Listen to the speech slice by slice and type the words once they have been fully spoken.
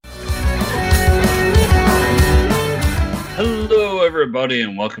everybody,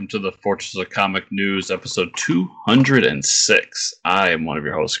 and welcome to the Fortress of Comic News, episode 206. I am one of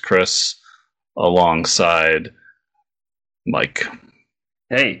your hosts, Chris, alongside Mike.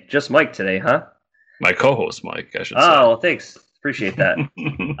 Hey, just Mike today, huh? My co-host, Mike, I should say. Oh, well, thanks. Appreciate that.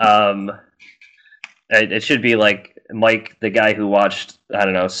 It should be like Mike, the guy who watched,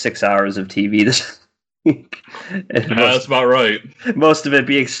 6 hours of TV this week. That's about right. Most of it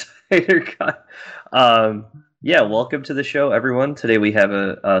being Snyder Cut. Yeah, welcome to the show, everyone. Today we have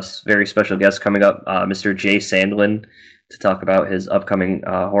a very special guest coming up, Mr. Jay Sandlin, to talk about his upcoming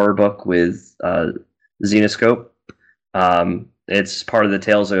horror book with Zenescope. It's part of the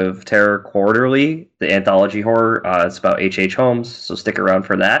Tales of Terror Quarterly, the anthology horror. It's about H.H. Holmes, so stick around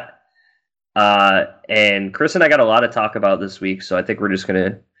for that. And Chris and I got a lot to talk about this week, so I think we're just going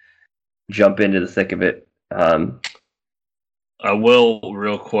to jump into the thick of it. I will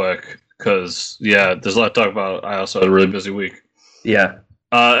real quick, because, there's a lot to talk about. I also had a really busy week. Yeah.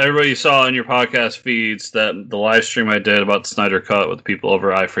 Everybody saw in your podcast feeds that the live stream I did about the Snyder Cut with the people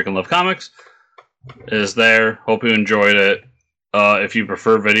over I Freaking Love Comics is there. Hope you enjoyed it. If you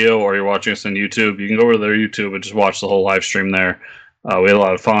prefer video or you're watching us on YouTube, you can go over to their YouTube and just watch the whole live stream there. We had a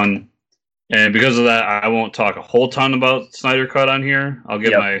lot of fun. And because of that, I won't talk a whole ton about Snyder Cut on here. I'll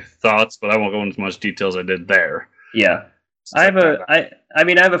give my thoughts, but I won't go into as much detail as I did there. Yeah. I have a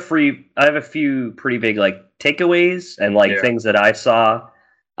few pretty big takeaways and things that I saw.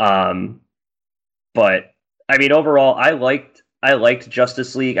 But I mean, overall, I liked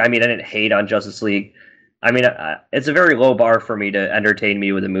Justice League. I mean, I didn't hate on Justice League. I mean, it's a very low bar for me to entertain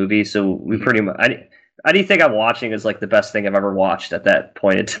me with a movie. So we pretty much, anything I'm watching is the best thing I've ever watched at that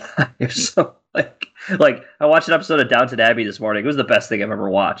point in time. So like I watched an episode of Downton Abbey this morning. It was the best thing I've ever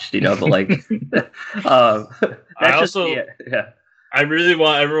watched, But I really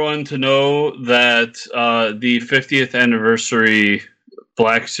want everyone to know that the 50th anniversary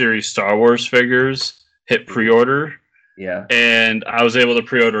Black Series Star Wars figures hit pre-order. Yeah. And I was able to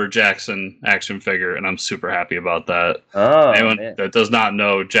pre-order a Jackson action figure, and I'm super happy about that. Oh, anyone that does not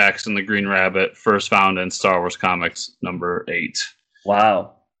know, Jackson the Green Rabbit, first found in Star Wars Comics number 8.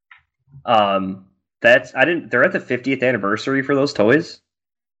 Wow. They're at the 50th anniversary for those toys?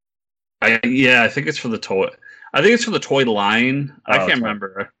 I think it's for the toy. I think it's for the toy line. I can't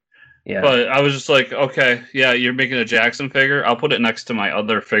remember. Yeah. But I was just like, okay, you're making a Jackson figure. I'll put it next to my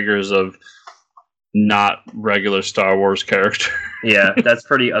other figures of not regular Star Wars character. Yeah, that's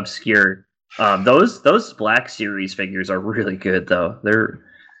pretty obscure. Those Black Series figures are really good, though. They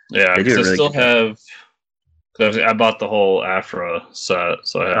do really still have. I bought the whole Afra set,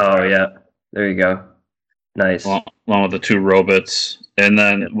 so I have. Oh yeah, there you go. Nice. Along with the 2 robots, and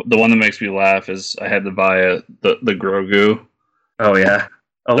then the one that makes me laugh is I had to buy the Grogu. Oh yeah.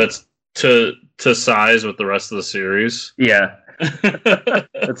 Oh, that's to size with the rest of the series. Yeah,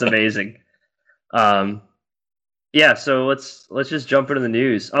 that's amazing. So let's just jump into the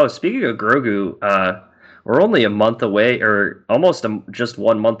news. Oh, speaking of Grogu, we're only a month away, or almost just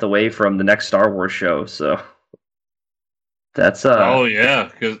 1 month away from the next Star Wars show. So that's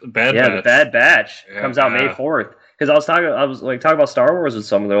because the Bad Batch comes out May 4th. Because I was talking about Star Wars with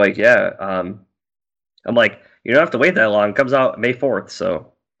someone. They're like, I'm like, you don't have to wait that long. It comes out May 4th.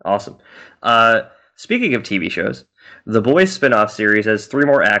 So awesome. Speaking of TV shows, The Boys spinoff series has 3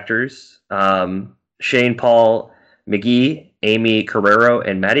 more actors. Shane Paul McGee, Amy Carrero,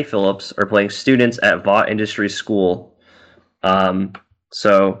 and Maddie Phillips are playing students at Vought Industry School.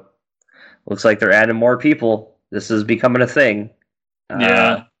 So looks like they're adding more people. This is becoming a thing.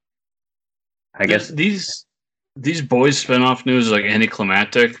 I guess these Boys spinoff news is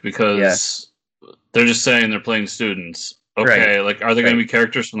anticlimactic because they're just saying they're playing students. Okay, right. Are they going to be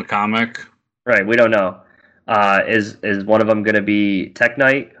characters from the comic? Right, we don't know. Is one of them going to be Tech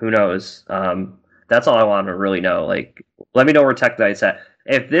Knight? Who knows? That's all I want to really know. Let me know where Tech Knight's at.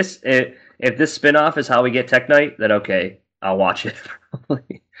 If this spinoff is how we get Tech Knight, then okay, I'll watch it.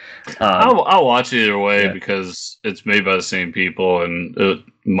 I'll watch it either way because it's made by the same people and it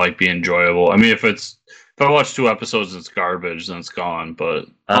might be enjoyable. I mean, if I watch 2 episodes and it's garbage, then it's gone. But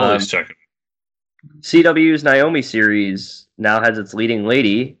I'll at least check it. CW's Naomi series now has its leading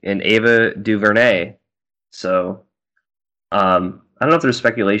lady in Ava DuVernay. So, I don't know if there's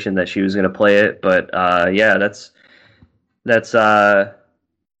speculation that she was going to play it, but that's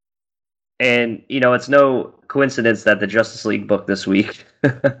and it's no coincidence that the Justice League book this week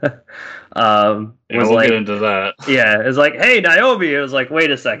we'll get into that. Yeah, it was like, hey, Naomi. It was like, wait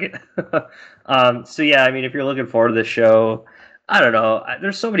a second. I mean, if you're looking forward to this show, I don't know.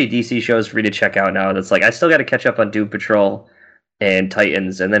 There's so many DC shows for me to check out now. That's I still got to catch up on Doom Patrol and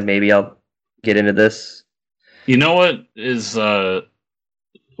Titans, and then maybe I'll get into this. You know what is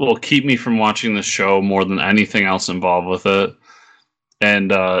will keep me from watching the show more than anything else involved with it.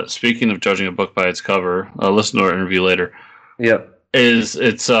 And speaking of judging a book by its cover, listen to our interview later. Yep.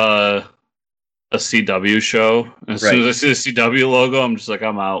 It's a CW show. As soon as I see the CW logo, I'm just like,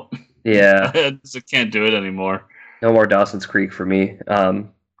 I'm out. Yeah. I can't do it anymore. No more Dawson's Creek for me.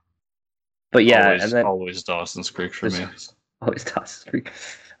 But yeah, always, and then always Dawson's Creek for me. Always Dawson's Creek.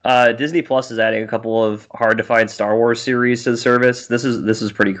 Disney Plus is adding a couple of hard to find Star Wars series to the service. This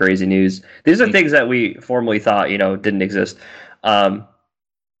is pretty crazy news. These are things that we formerly thought didn't exist.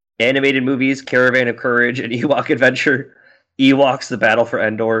 Animated movies: Caravan of Courage and Ewok Adventure, Ewoks: The Battle for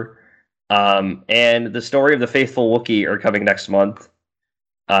Endor, and The Story of the Faithful Wookiee are coming next month.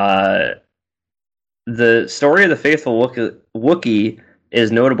 The Story of the Faithful Wookiee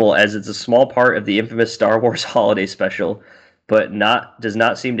is notable as it's a small part of the infamous Star Wars holiday special, but does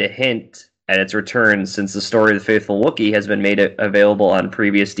not seem to hint at its return, since The Story of the Faithful Wookiee has been made available on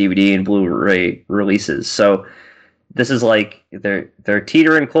previous DVD and Blu-ray releases. So this is like they're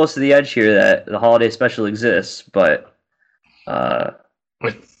teetering close to the edge here that the holiday special exists, but I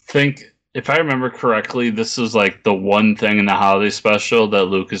think, if I remember correctly, this is like the one thing in the holiday special that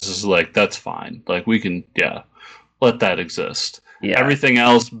Lucas is like, that's fine. Like, we can, let that exist. yeah, Everything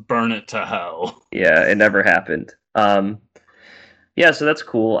else, burn it to hell. Yeah, it never happened. Yeah, so that's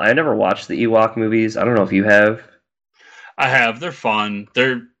cool. I never watched the Ewok movies. I don't know if you have. I have. They're fun.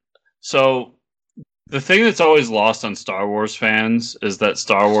 So the thing that's always lost on Star Wars fans is that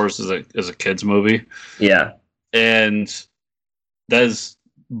Star Wars is a kids movie. Yeah. And that is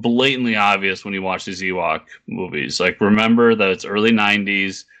blatantly obvious when you watch these Ewok movies. Like, remember that it's early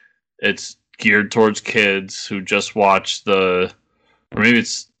 90s. It's geared towards kids who just watched or maybe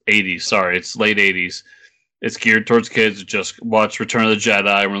it's 80s. Sorry, it's late 80s. It's geared towards kids who just watch Return of the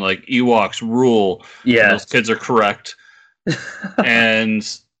Jedi and we're like, Ewoks rule. Yeah. And those kids are correct. And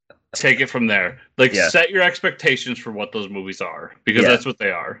take it from there. Like, set your expectations for what those movies are, because that's what they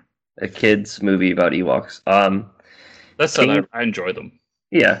are. A kids movie about Ewoks. That's said, I enjoy them.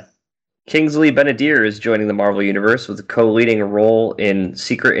 Yeah. Kingsley Benadir is joining the Marvel Universe with co-leading a role in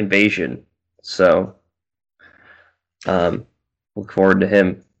Secret Invasion. So, look forward to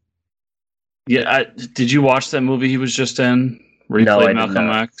him. Yeah, did you watch that movie he was just in? Where he played Malcolm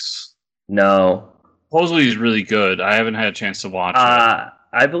X? No. Supposedly he's really good. I haven't had a chance to watch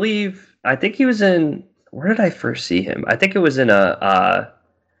it. I think he was in... Where did I first see him? I think it was in an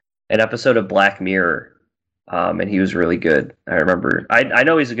episode of Black Mirror. And he was really good. I remember. I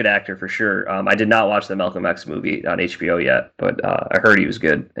know he's a good actor for sure. I did not watch the Malcolm X movie on HBO yet, but I heard he was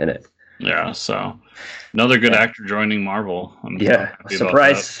good in it. Yeah, so another good actor joining Marvel.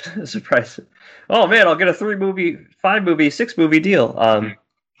 Surprise. Oh man, I'll get a 3-movie, 5-movie, 6-movie deal.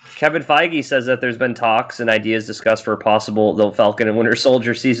 Kevin Feige says that there's been talks and ideas discussed for a possible The Falcon and Winter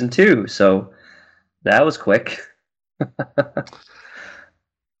Soldier season 2. So that was quick.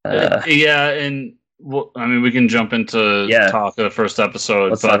 And well, I mean, we can jump into talk of the first episode.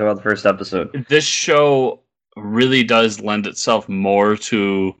 Let's talk about the first episode. This show really does lend itself more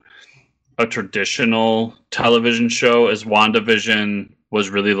to a traditional television show, as WandaVision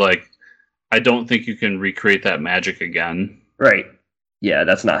was really like, I don't think you can recreate that magic again. Right. Yeah,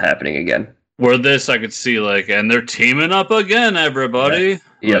 that's not happening again. Where this, I could see, like, and they're teaming up again, everybody.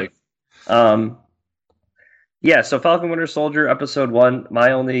 Yeah. Yep. So Falcon Winter Soldier episode 1,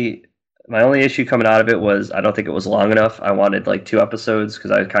 my only issue coming out of it was I don't think it was long enough. I wanted like 2 episodes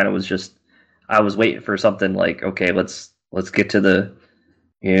because I kind of was waiting for something like, okay, let's get to the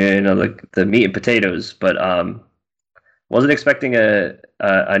meat and potatoes, but wasn't expecting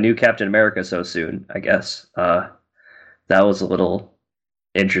a new Captain America so soon. I guess that was a little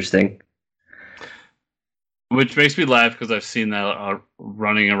interesting. Which makes me laugh because I've seen that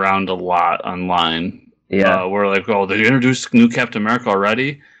running around a lot online. Yeah, we're like, oh, they introduced new Captain America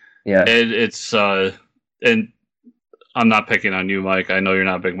already. Yeah, it's and I'm not picking on you, Mike. I know you're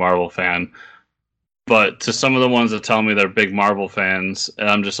not a big Marvel fan, but to some of the ones that tell me they're big Marvel fans, and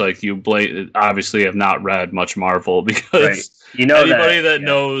I'm just like, you obviously have not read much Marvel, because anybody that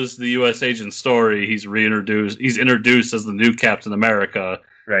knows the U.S. Agent story, he's introduced as the new Captain America,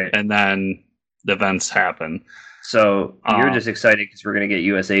 right? And then the events happen. So you're just excited because we're gonna get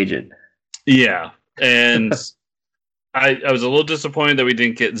U.S. Agent. Yeah, and. I was a little disappointed that we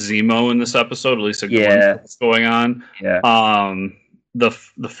didn't get Zemo in this episode, at least a glimpse of what's going on. Yeah. The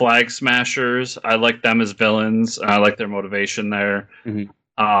Flag Smashers, I like them as villains. I like their motivation there.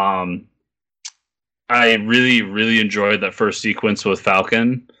 Mm-hmm. I really, really enjoyed that first sequence with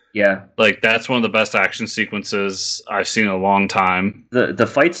Falcon. Yeah. Like, that's one of the best action sequences I've seen in a long time. The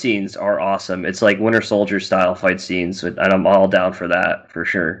fight scenes are awesome. It's like Winter Soldier style fight scenes, and I'm all down for that for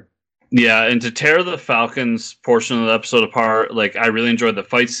sure. Yeah, and to tear the Falcons portion of the episode apart, like, I really enjoyed the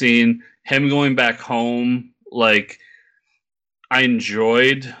fight scene. Him going back home, like, I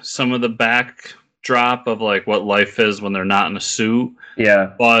enjoyed some of the backdrop of, like, what life is when they're not in a suit.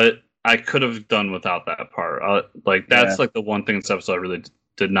 Yeah. But I could have done without that part. Like, that's, Yeah. like, the one thing in this episode I really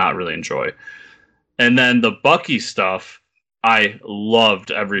did not really enjoy. And then the Bucky stuff, I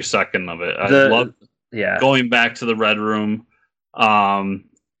loved every second of it. I loved going back to the Red Room,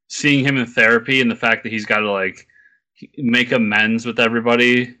 seeing him in therapy, and the fact that he's got to, like, make amends with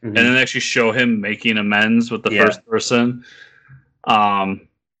everybody, and then actually show him making amends with the first person.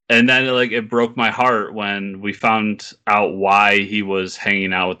 And then it broke my heart when we found out why he was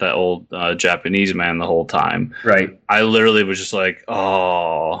hanging out with that old Japanese man the whole time. Right. I literally was just like,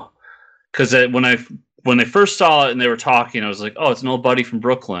 oh, because when they first saw it and they were talking, I was like, oh, it's an old buddy from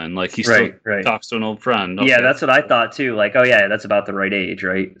Brooklyn. Like, he still talks to an old friend. Okay. Yeah, that's what I thought too. Like, oh yeah, that's about the right age,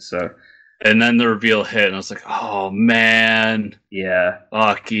 right? So. And then the reveal hit, and I was like, oh man, yeah,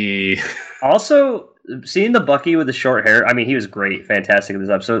 Bucky. Also, seeing the Bucky with the short hair, I mean, he was great, fantastic in this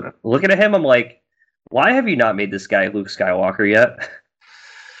episode. Looking at him, I'm like, why have you not made this guy Luke Skywalker yet?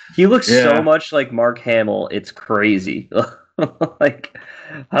 He looks so much like Mark Hamill, it's crazy. Like,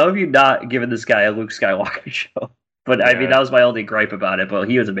 how have you not given this guy a Luke Skywalker show? But I mean, that was my only gripe about it, but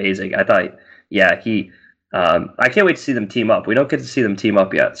he was amazing. I thought, I can't wait to see them team up. We don't get to see them team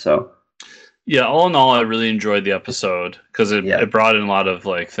up yet, so. Yeah, all in all, I really enjoyed the episode because it brought in a lot of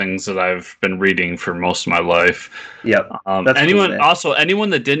like things that I've been reading for most of my life. Yep. Anyone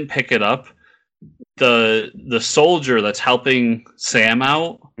that didn't pick it up, the soldier that's helping Sam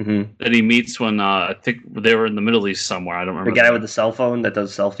out that he meets when I think they were in the Middle East somewhere. I don't remember. The guy with the cell phone that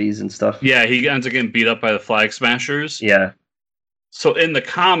does selfies and stuff. Yeah, he ends up getting beat up by the Flag Smashers. Yeah. So in the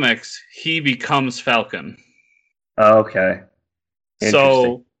comics, he becomes Falcon. Oh, okay.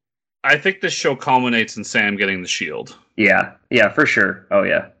 So I think this show culminates in Sam getting the shield. Yeah, for sure. Oh,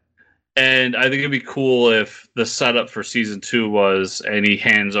 yeah. And I think it'd be cool if the setup for season 2 was, and he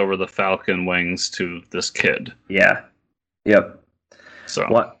hands over the Falcon wings to this kid. Yeah. Yep. So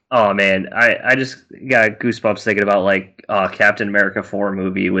what? Oh man, I just got goosebumps thinking about like Captain America 4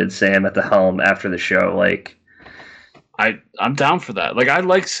 movie with Sam at the helm after the show. Like, I'm down for that. Like, I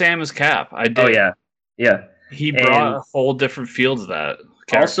like Sam as Cap. I did. Oh yeah. He brought a whole different feel to that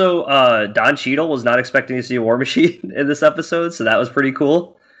character. Also, Don Cheadle was not expecting to see a War Machine in this episode, so that was pretty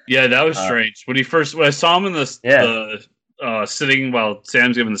cool. Yeah, that was strange. When I saw him in the sitting while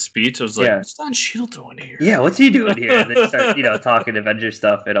Sam's giving the speech, I was like, what's Don Cheadle doing here? Yeah, what's he doing here? And they start, talking Avengers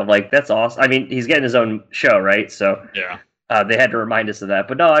stuff, and I'm like, that's awesome. I mean, he's getting his own show, right? So yeah, they had to remind us of that.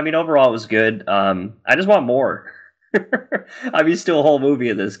 But no, I mean, overall, it was good. I just want more. I mean, still a whole movie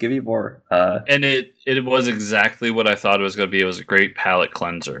of this. Give me more. And it was exactly what I thought it was going to be. It was a great palate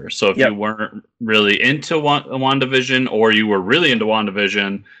cleanser. So if you weren't really into WandaVision, or you were really into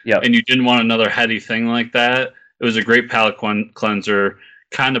WandaVision, and you didn't want another heady thing like that, it was a great palate cleanser,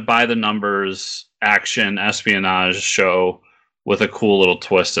 kind of by the numbers, action, espionage show with a cool little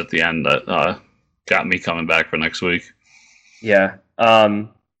twist at the end that got me coming back for next week. Yeah.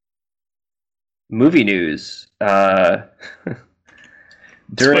 Movie news. During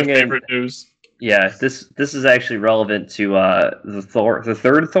my favorite news. Yeah, this is actually relevant to the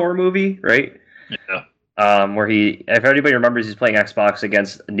third Thor movie, right? Yeah. Where if anybody remembers, he's playing Xbox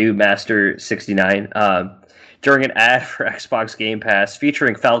against Noob Master 69. During an ad for Xbox Game Pass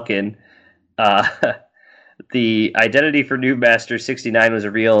featuring Falcon, the identity for Noob Master 69 was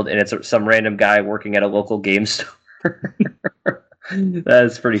revealed, and it's some random guy working at a local game store.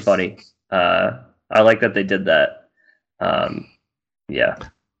 That's pretty funny. I like that they did that. Yeah.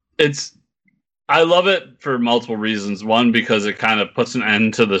 I love it for multiple reasons. One, because it kind of puts an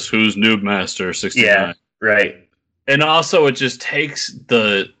end to this Who's Noob Master 69. Yeah, right. And also it just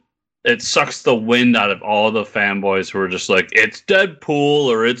it sucks the wind out of all the fanboys who are just like, it's Deadpool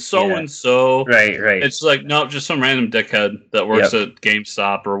or it's so-and-so. Right. It's like, no, just some random dickhead that works at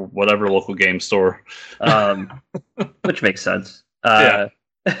GameStop or whatever local game store. Which makes sense. Yeah.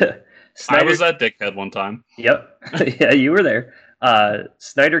 I was that dickhead one time. Yep. Yeah, you were there.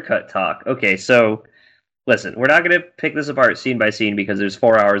 Snyder Cut talk. Okay, so listen, we're not going to pick this apart scene by scene because there's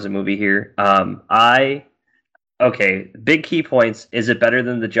 4 hours of movie here. Big key points. Is it better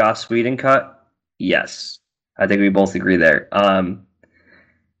than the Joss Whedon cut? Yes. I think we both agree there.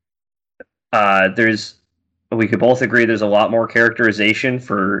 We could both agree there's a lot more characterization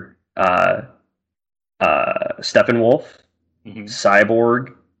for Steppenwolf,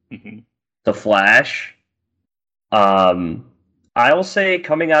 Cyborg, Mm-hmm. The Flash. I will say,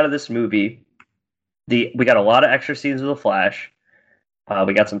 coming out of this movie, we got a lot of extra scenes with the Flash.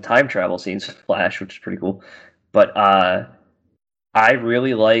 We got some time travel scenes with Flash, which is pretty cool. But I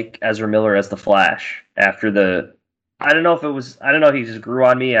really like Ezra Miller as the Flash after the. I don't know if he just grew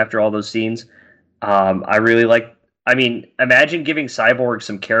on me after all those scenes. I really like. I mean, imagine giving Cyborg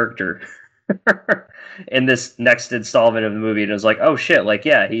some character in this next installment of the movie, and it was like, oh shit, like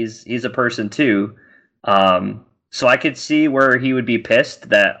yeah, he's a person too. So I could see where he would be pissed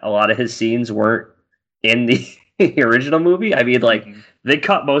that a lot of his scenes weren't in the original movie. I mean, like they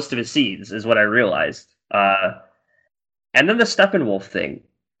cut most of his scenes, is what I realized. And then the Steppenwolf thing,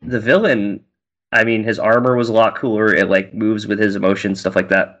 the villain. I mean, his armor was a lot cooler. It like moves with his emotions, stuff like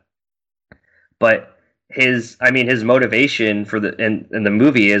that. But his motivation for in the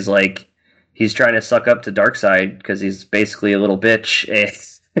movie is like he's trying to suck up to Darkseid because he's basically a little bitch,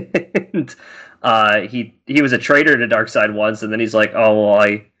 and he was a traitor to Darkseid once, and then he's like, oh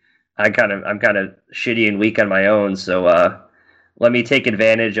well, I'm kind of shitty and weak on my own, so let me take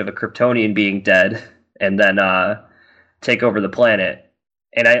advantage of a Kryptonian being dead, and then take over the planet.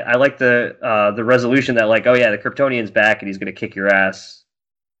 And I like the resolution that like, oh yeah, the Kryptonian's back and he's gonna kick your ass,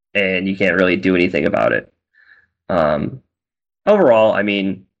 and you can't really do anything about it. Overall, I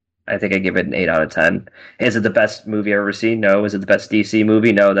mean, I think I give it an 8 out of 10. Is it the best movie I've ever seen? No. Is it the best DC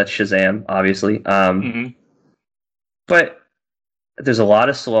movie? No. That's Shazam, obviously. But there's a lot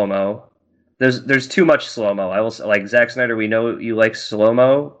of slow mo. There's too much slow mo. I will like Zack Snyder. We know you like slow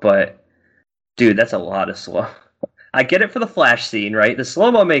mo, but dude, that's a lot of slow. I get it for the Flash scene, right? The slow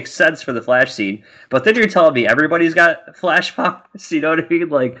mo makes sense for the Flash scene, but then you're telling me everybody's got Flash powers. You know what I mean?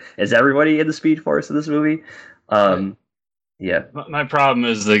 Like, is everybody in the Speed Force in this movie? Yeah. My problem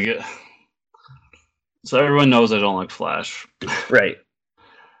is so everyone knows I don't like Flash, right?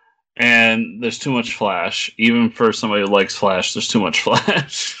 And there's too much Flash. Even for somebody who likes Flash, there's too much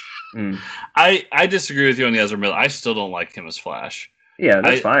Flash. I disagree with you on the Ezra Miller. I still don't like him as Flash. Yeah,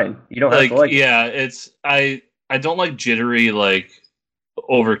 that's fine. You don't have to like. Yeah, I don't like jittery, like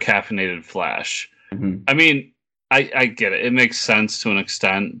over caffeinated Flash. I mean, I get it. It makes sense to an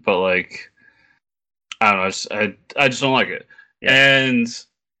extent, but like, I don't know. I just don't like it. Yeah. And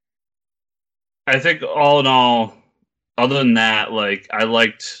I think all in all, other than that, like I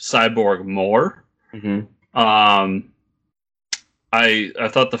liked Cyborg more. I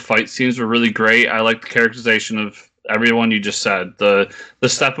thought the fight scenes were really great. I liked the characterization of everyone you just said. The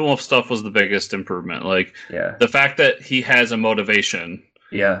Steppenwolf stuff was the biggest improvement. Like the fact that he has a motivation.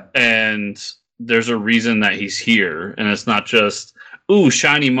 Yeah. And there's a reason that he's here, and it's not just, ooh,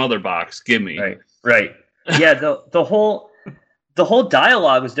 shiny mother box, give me. Right. Yeah, the whole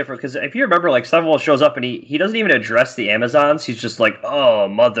dialogue was different because if you remember, like Steppenwolf shows up and he doesn't even address the Amazons. He's just like, "Oh,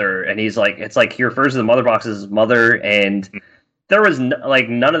 mother," and he's like, "It's like he refers to the mother box as mother," and there was like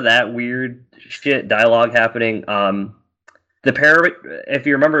none of that weird shit dialogue happening. If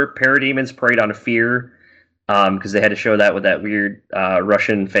you remember, Parademons preyed on fear because they had to show that with that weird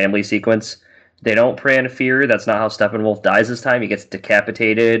Russian family sequence. They don't prey on fear. That's not how Steppenwolf dies this time. He gets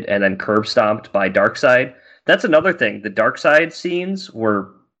decapitated and then curb stomped by Darkseid. That's another thing. The Darkseid scenes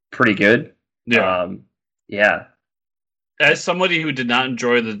were pretty good. Yeah. Yeah. As somebody who did not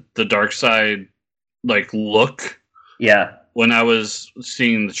enjoy the Darkseid like look, when I was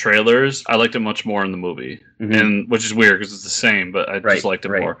seeing the trailers, I liked it much more in the movie, and which is weird because it's the same, but I just liked it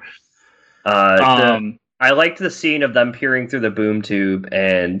more. I liked the scene of them peering through the boom tube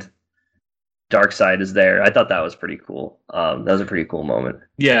and Darkseid is there. I thought that was pretty cool. That was a pretty cool moment.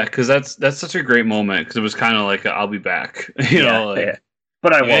 Yeah, because that's such a great moment because it was kind of like I'll be back, you know. Like,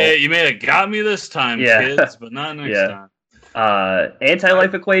 but I won't. You may have got me this time, kids, but not next time.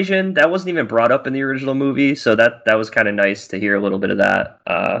 Anti-life equation that wasn't even brought up in the original movie, so that was kind of nice to hear a little bit of that.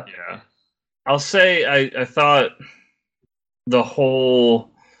 I'll say I thought the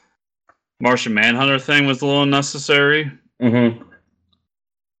whole Martian Manhunter thing was a little unnecessary. I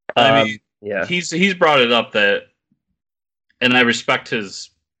mean. Yeah, he's brought it up that, and I respect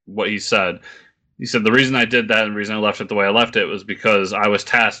what he said. He said the reason I did that and the reason I left it the way I left it was because I was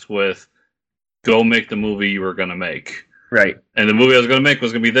tasked with go make the movie you were going to make. Right. And the movie I was going to make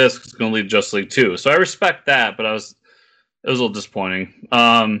was going to be this. It's going to lead Justice League 2. So I respect that, but it was a little disappointing.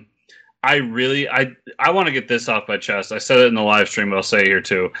 I want to get this off my chest. I said it in the live stream, but I'll say it here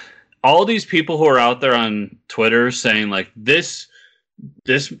too. All these people who are out there on Twitter saying like this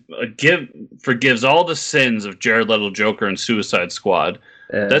forgives all the sins of Jared Leto, Joker, and Suicide Squad.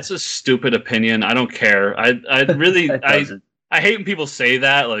 That's a stupid opinion. I don't care. I really I hate when people say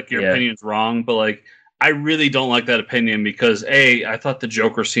that like your opinion's wrong, but like I really don't like that opinion because A, I thought the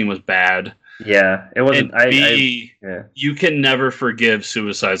Joker scene was bad. Yeah, it wasn't. And B, you can never forgive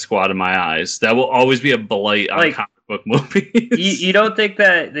Suicide Squad in my eyes. That will always be a blight on comic book movies. You don't think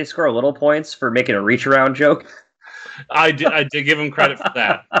that they score little points for making a reach around joke? I did give him credit for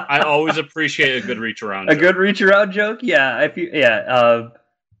that. I always appreciate a good reach around joke. A good reach around joke? Yeah.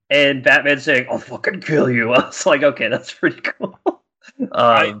 And Batman saying, "I'll fucking kill you." I was like, okay, that's pretty cool.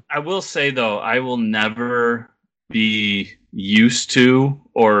 I will say though, I will never be used to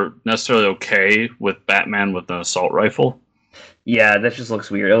or necessarily okay with Batman with an assault rifle. Yeah, that just looks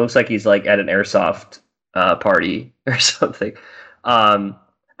weird. It looks like he's like at an airsoft party or something.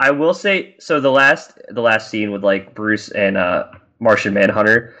 I will say, so the last scene with like Bruce and Martian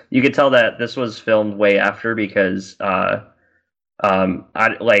Manhunter, you could tell that this was filmed way after because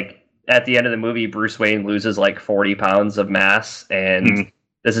at the end of the movie, Bruce Wayne loses like 40 pounds of mass, and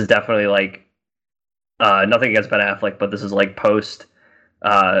this is definitely like nothing against Ben Affleck, but this is like post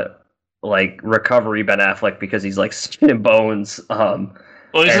like recovery Ben Affleck because he's like skin and bones. Well,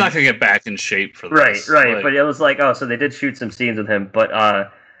 he's not gonna get back in shape for this. Right. Like, but it was like, oh, so they did shoot some scenes with him, but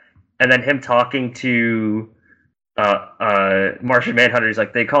and then him talking to Martian Manhunter, he's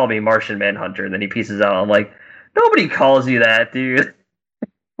like, they call me Martian Manhunter, and then he pieces out. I'm like, nobody calls you that, dude.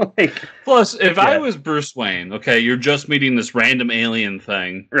 Plus, if I was Bruce Wayne, okay, you're just meeting this random alien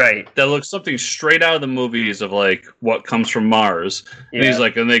thing, right? That looks something straight out of the movies of like what comes from Mars, and he's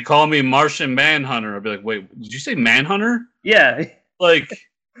like, and they call me Martian Manhunter. I'd be like, wait, did you say Manhunter? Yeah, like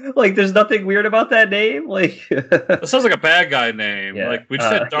there's nothing weird about that name. Like, that sounds like a bad guy name. Yeah. Like we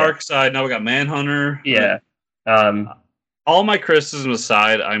just had Darkseid, now we got Manhunter. Yeah. All my criticism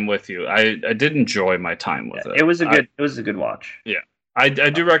aside, I'm with you. I did enjoy my time with it. It was a good watch. Yeah. I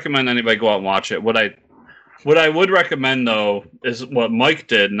do recommend anybody go out and watch it. What I would recommend though is what Mike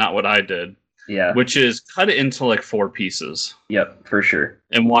did, not what I did. Yeah. Which is cut it into like 4 pieces. Yep, for sure.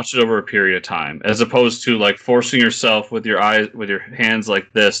 And watch it over a period of time, as opposed to like forcing yourself with your hands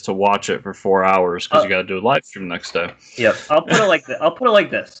like this to watch it for 4 hours because you got to do a live stream the next day. Yep. I'll put it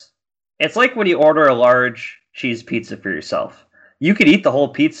like this. It's like when you order a large cheese pizza for yourself. You could eat the whole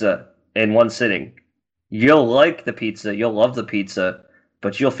pizza in one sitting. You'll like the pizza, you'll love the pizza,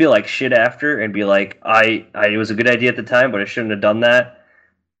 but you'll feel like shit after and be like, it was a good idea at the time, but I shouldn't have done that.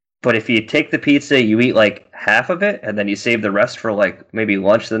 But if you take the pizza, you eat like half of it, and then you save the rest for like maybe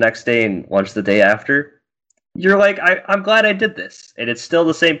lunch the next day and lunch the day after, you're like, I'm glad I did this. And it's still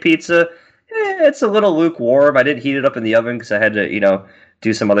the same pizza. It's a little lukewarm. I didn't heat it up in the oven because I had to,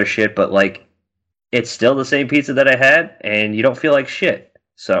 do some other shit, but like, it's still the same pizza that I had, and you don't feel like shit.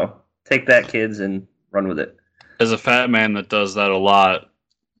 So take that, kids, and run with it. As a fat man that does that a lot,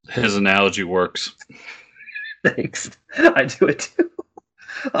 his analogy works. Thanks. I do it too.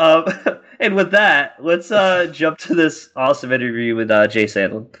 And with that, let's jump to this awesome interview with Jay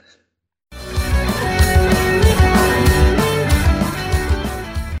Sandlin.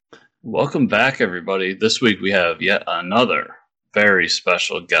 Welcome back, everybody. This week we have yet another very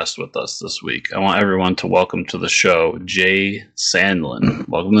special guest with us this week. I want everyone to welcome to the show Jay Sandlin.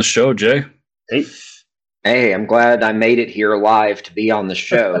 Welcome to the show, Jay. Hey, I'm glad I made it here live to be on the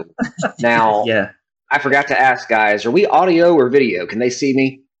show. Now, I forgot to ask, guys, are we audio or video? Can they see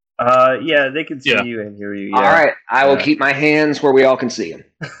me? Yeah, they can see you and hear you. Yeah. All right, I will keep my hands where we all can see them.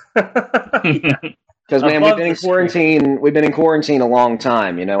 Because, man, we've been in quarantine. We've been in quarantine a long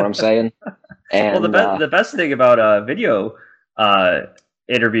time. You know what I'm saying? And, well, the best thing about video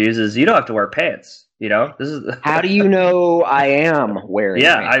interviews is you don't have to wear pants. This is how do you know I am wearing?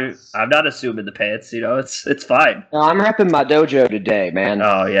 pants? I'm not assuming the pants. It's fine. No, I'm repping my dojo today, man.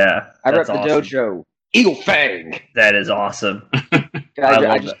 Oh yeah, I rep the dojo. Eagle Fang. That is awesome.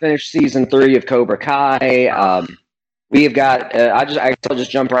 I just finished season 3 of Cobra Kai. We have got. I'll just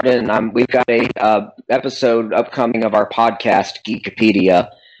jump right in. We've got a episode upcoming of our podcast, Geekopedia,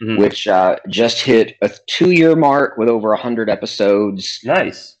 which just hit a 2-year mark with over 100 episodes.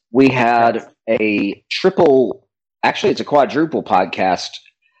 Nice. We had a triple, actually it's a quadruple podcast.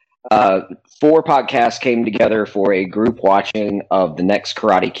 4 podcasts came together for a group watching of The Next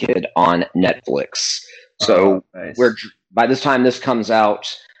Karate Kid on Netflix. So nice. By this time this comes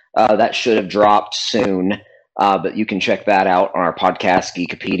out, that should have dropped soon. But you can check that out on our podcast,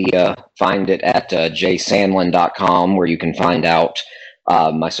 Geekopedia. Find it at jsandlin.com, where you can find out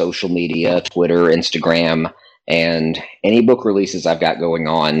my social media, Twitter, Instagram, and any book releases I've got going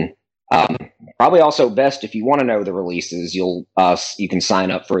on. Probably also best if you want to know the releases, you can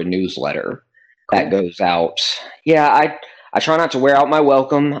sign up for a newsletter that goes out. Yeah, I try not to wear out my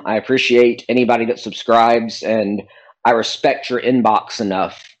welcome. I appreciate anybody that subscribes, and I respect your inbox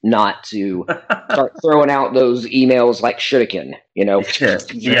enough not to start throwing out those emails like shuriken, you know.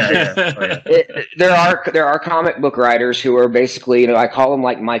 There are comic book writers who are basically, you know, I call them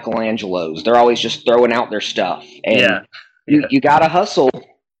like Michelangelos. They're always just throwing out their stuff, and you gotta hustle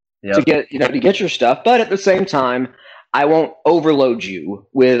to get your stuff. But at the same time, I won't overload you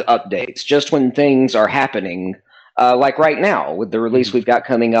with updates just when things are happening, like right now with the release we've got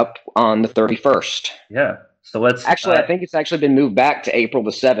coming up on the 31st. Yeah. So let's actually, I think it's actually been moved back to April the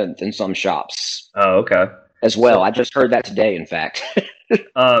 7th in some shops. Oh, okay. As well. So, I just heard that today, in fact.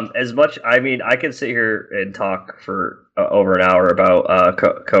 As much, I mean, I could sit here and talk for over an hour about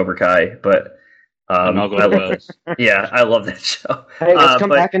Cobra Kai, but I love that show. Hey, let's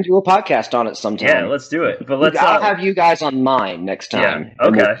come back and do a podcast on it sometime. Yeah, let's do it. But I'll have you guys on mine next time. Yeah,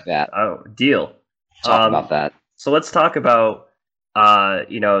 okay. We'll that. Oh, deal. Talk about that. So let's talk about,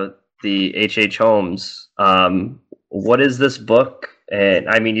 the H.H. Holmes. What is this book? And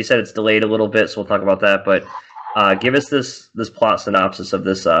I mean, you said it's delayed a little bit, so we'll talk about that. But give us this plot synopsis of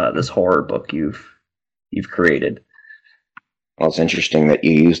this this horror book you've created. Well, it's interesting that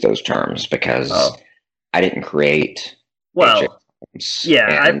you use those terms because I didn't create. Well,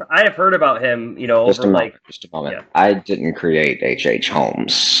 yeah, I have heard about him. You know, just a moment. Yeah. I didn't create H.H.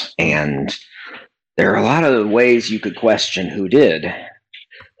 Holmes, and there are a lot of ways you could question who did.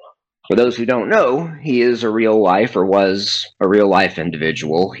 For those who don't know, he is a real life, or was a real life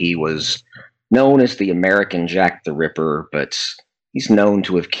individual. He was known as the American Jack the Ripper, but he's known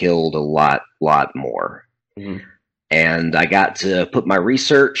to have killed a lot more. Mm-hmm. And I got to put my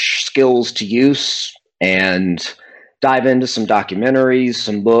research skills to use and dive into some documentaries,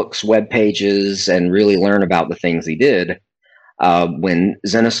 some books, web pages, and really learn about the things he did. When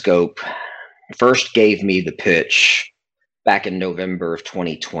Zenescope first gave me the pitch back in November of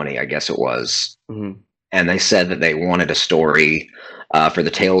 2020, I guess it was. Mm-hmm. And they said that they wanted a story for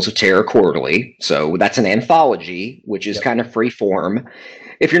the Tales of Terror Quarterly. So that's an anthology, which is kind of free form.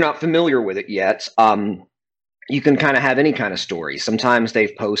 If you're not familiar with it yet, you can kind of have any kind of story. Sometimes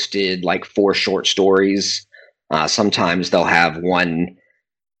they've posted like 4 short stories. Sometimes they'll have one,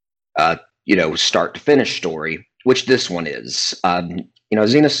 start to finish story, which this one is.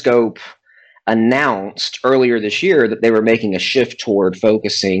 Zenescope announced earlier this year that they were making a shift toward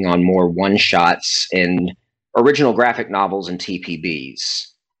focusing on more one-shots and original graphic novels and TPBs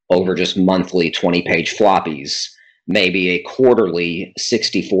over just monthly 20-page floppies, maybe a quarterly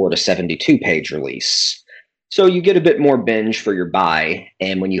 64 to 72-page release. So you get a bit more binge for your buy,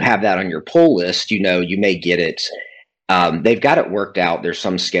 and when you have that on your pull list, you may get it. They've got it worked out. There's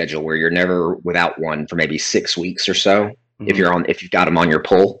some schedule where you're never without one for maybe 6 weeks or so, mm-hmm. if you've got them on your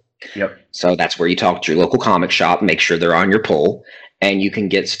pull. Yep. So that's where you talk to your local comic shop, make sure they're on your pull, and you can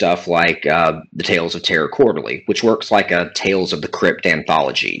get stuff like the Tales of Terror Quarterly, which works like a Tales of the Crypt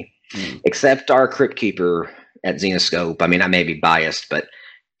anthology. Mm. Except our Crypt Keeper at Zenescope, I mean, I may be biased, but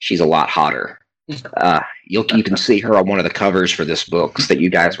she's a lot hotter. You can see her on one of the covers for this book that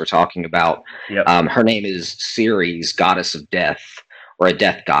you guys were talking about. Yep. Her name is Ceres, Goddess of Death, or a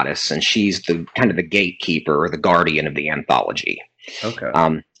Death Goddess, and she's the kind of the gatekeeper or the guardian of the anthology.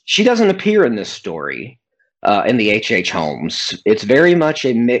 Okay. She doesn't appear in this story in the H.H. Holmes. It's very much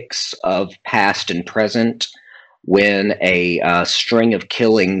a mix of past and present when a string of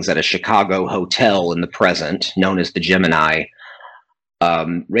killings at a Chicago hotel in the present, known as the Gemini,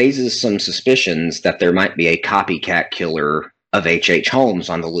 raises some suspicions that there might be a copycat killer of H.H. Holmes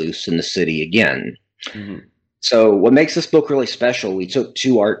on the loose in the city again. Mm-hmm. So what makes this book really special, we took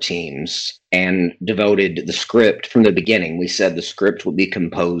 2 art teams and devoted the script from the beginning. We said the script would be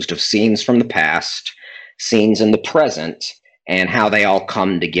composed of scenes from the past, scenes in the present, and how they all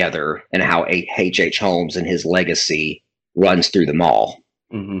come together and how H.H. Holmes and his legacy runs through them all.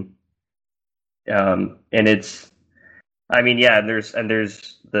 Mm-hmm. And it's, I mean, yeah, there's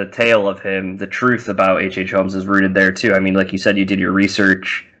the tale of him, the truth about H.H. Holmes is rooted there too. I mean, like you said, you did your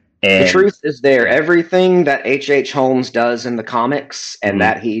research. And the truth is there. Everything that H.H. Holmes does in the comics and mm-hmm.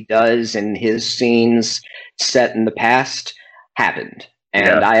 that he does in his scenes set in the past happened.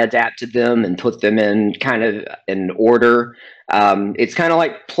 And I adapted them and put them in kind of in order. It's kind of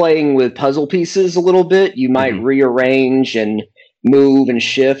like playing with puzzle pieces a little bit. You might mm-hmm. rearrange and move and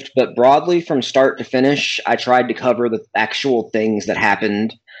shift, but broadly from start to finish, I tried to cover the actual things that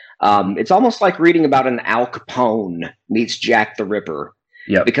happened. It's almost like reading about an Al Capone meets Jack the Ripper.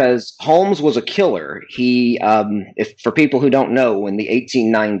 Yeah, because Holmes was a killer. He, if for people who don't know, in the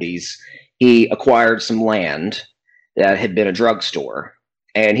 1890s, he acquired some land that had been a drugstore,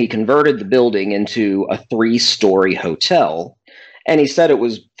 and he converted the building into a 3-story hotel. And he said it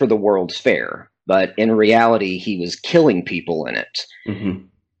was for the World's Fair, but in reality, he was killing people in it. Mm-hmm.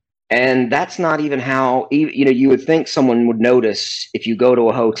 And that's not even how, you would think someone would notice if you go to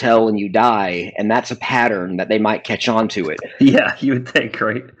a hotel and you die, and that's a pattern that they might catch on to it. Yeah, you would think,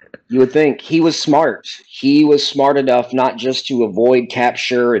 right? You would think he was smart. He was smart enough not just to avoid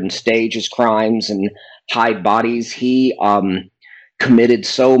capture and stage his crimes and hide bodies. He committed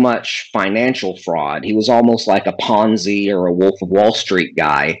so much financial fraud. He was almost like a Ponzi or a Wolf of Wall Street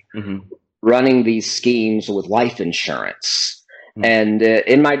guy, running these schemes with life insurance. And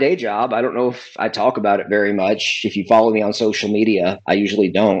in my day job, I don't know if I talk about it very much. If you follow me on social media, I usually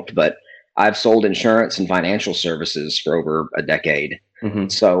don't, but I've sold insurance and financial services for over a decade.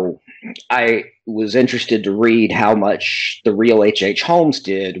 So I was interested to read how much the real H.H. Holmes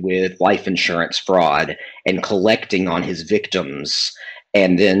did with life insurance fraud and collecting on his victims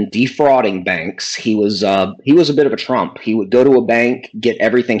and then defrauding banks. He was a bit of a trump. He would go to a bank, get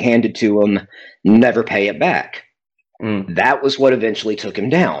everything handed to him, never pay it back. That was what eventually took him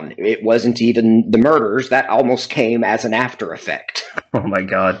down. It wasn't even the murders. That almost came as an after effect. Oh, my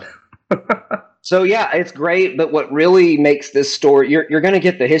God. So, yeah, it's great. But what really makes this story, you're going to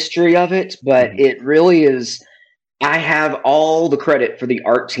get the history of it, but it really is. I have all the credit for the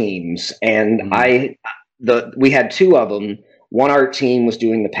art teams. And we had two of them. One art team was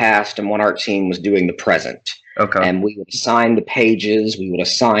doing the past and one art team was doing the present. Okay. And we would assign the pages, we would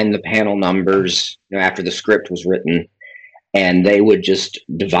assign the panel numbers, after the script was written, and they would just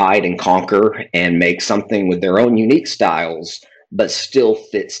divide and conquer and make something with their own unique styles, but still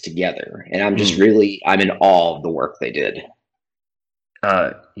fits together. And I'm just I'm in awe of the work they did.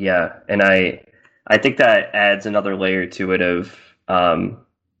 Yeah, and I think that adds another layer to it of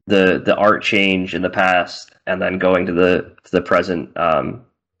the art change in the past and then going to the present.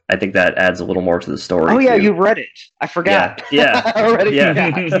 I think that adds a little more to the story. Oh yeah, too. you read it. I forgot. Yeah. I already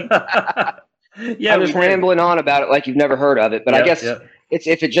forgot. I'm just rambling on about it like you've never heard of it. But I guess it's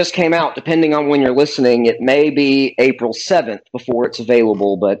if it just came out, depending on when you're listening, it may be April 7th before it's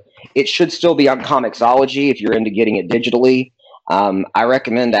available, but it should still be on Comixology if you're into getting it digitally. I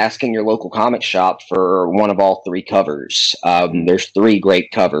recommend asking your local comic shop for one of all three covers. There's three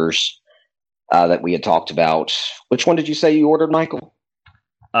great covers that we had talked about. Which one did you say you ordered, Michael?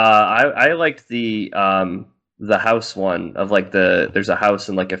 I liked the house one of like there's a house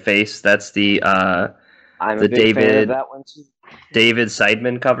and like a face. That's the I'm a big fan of that one too. David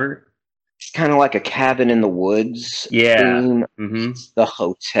Seidman cover. It's kind of like a cabin in the woods theme. It's the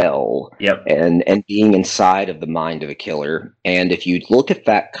hotel. Yep. And being inside of the mind of a killer. And if you look at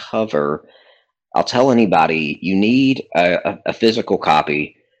that cover, I'll tell anybody you need a physical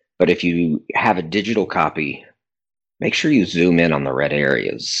copy, but if you have a digital copy, make sure you zoom in on the red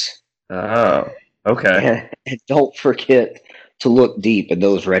areas. Oh, okay. And don't forget to look deep in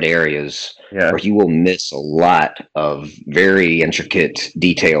those red areas, or you will miss a lot of very intricate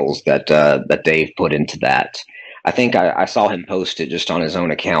details that they've put into that. I think I saw him post it just on his own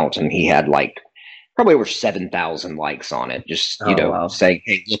account, and he had like probably over 7,000 likes on it. Just saying,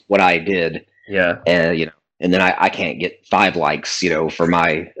 "Hey, look what I did." Yeah, and and then I can't get 5 likes, for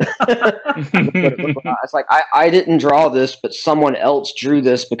my. It's like I didn't draw this, but someone else drew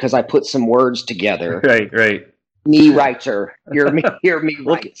this because I put some words together. Right. Me writer, hear me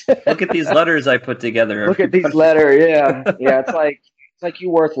write. Look at these letters I put together. Look at these letters, yeah. It's like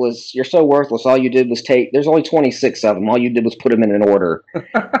you worthless. You're so worthless. All you did was there's only 26 of them. All you did was put them in an order.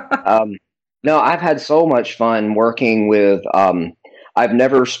 No, I've had so much fun working with. I've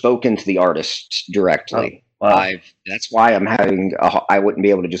never spoken to the artist directly. Oh, wow. That's why I'm having. I wouldn't be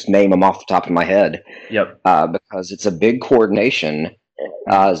able to just name them off the top of my head. Yep. Because it's a big coordination.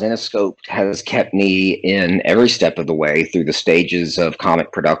 Zenescope has kept me in every step of the way through the stages of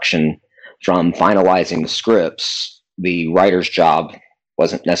comic production, from finalizing the scripts. The writer's job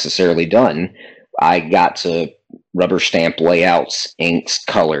wasn't necessarily done. I got to rubber stamp layouts, inks,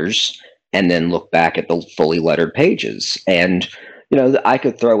 colors, and then look back at the fully lettered pages. And I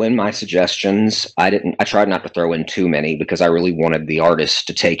could throw in my suggestions. I tried not to throw in too many because I really wanted the artist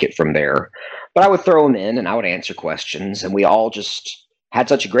to take it from there. But I would throw them in and I would answer questions. And we all just had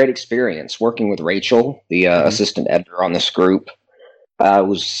such a great experience working with Rachel, the assistant editor on this group.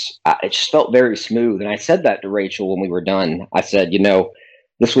 It just felt very smooth. And I said that to Rachel when we were done. I said,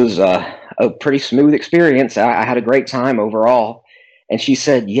 this was a pretty smooth experience. I had a great time overall. And she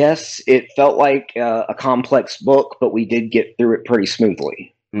said, yes, it felt like a complex book, but we did get through it pretty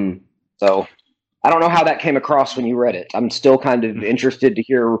smoothly. So I don't know how that came across when you read it. I'm still kind of interested to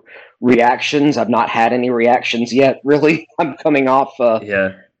hear reactions. I've not had any reactions yet, really. I'm coming off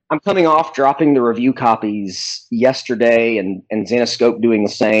dropping the review copies yesterday and Zenescope doing the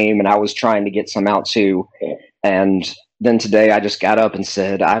same, and I was trying to get some out too. And then today I just got up and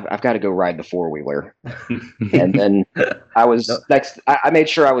said, I've got to go ride the four-wheeler. And then I made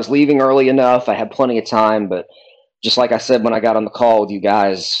sure I was leaving early enough. I had plenty of time, but just like I said when I got on the call with you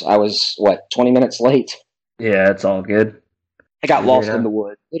guys, I was, 20 minutes late? Yeah, it's all good. I got lost in the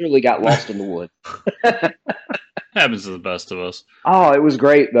woods. Literally got lost in the woods. Happens to the best of us. Oh, it was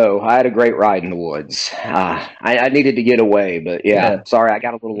great, though. I had a great ride in the woods. I needed to get away, but yeah, sorry, I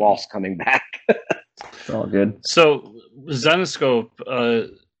got a little lost coming back. It's all good. So, Zenescope,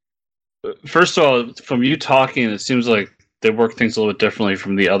 first of all, from you talking, it seems like they work things a little bit differently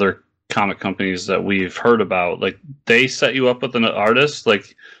from the other comic companies that we've heard about. Like, they set you up with an artist?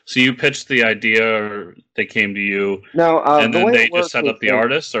 Like, so you pitched the idea, or they came to you, no, and then they just set up the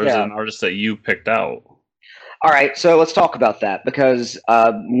artist, or is it an artist that you picked out? All right, so let's talk about that, because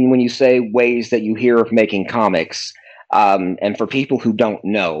when you say ways that you hear of making comics, and for people who don't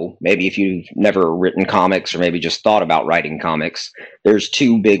know, maybe if you've never written comics or maybe just thought about writing comics, there's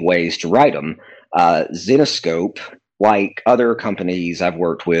two big ways to write them. Zenescope, like other companies I've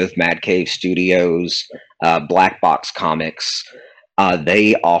worked with, Mad Cave Studios, Black Box Comics,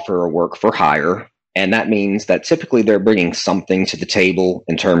 they offer a work for hire. And that means that typically they're bringing something to the table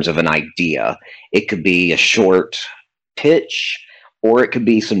in terms of an idea. It could be a short pitch, or it could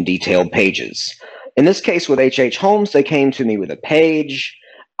be some detailed pages. In this case with H.H. Holmes, they came to me with a page.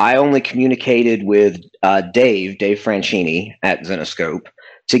 I only communicated with Dave Franchini at Zenescope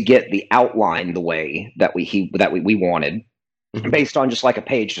to get the outline the way that we wanted, based on just like a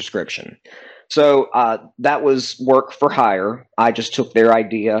page description. So that was work for hire. I just took their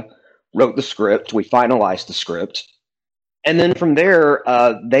idea, wrote the script, we finalized the script, and then from there,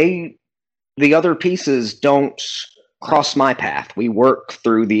 the other pieces don't cross my path. We work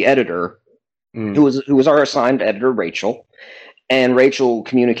through the editor, who was our assigned editor, Rachel, and Rachel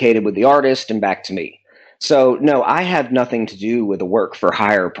communicated with the artist and back to me. So no, I have nothing to do with a work for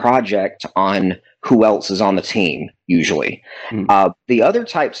hire project on who else is on the team, usually. The other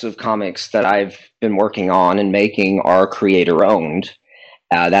types of comics that I've been working on and making are creator owned.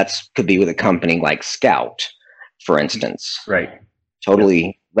 That's could be with a company like Scout, for instance. Right.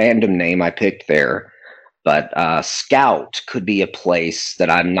 Totally random name I picked there. But Scout could be a place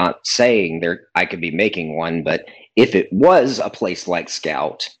that I'm not saying there I could be making one, but if it was a place like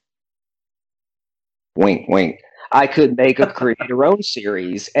Scout, wink, wink, I could make a creator own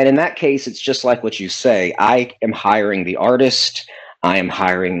series. And in that case, it's just like what you say. I am hiring the artist. I am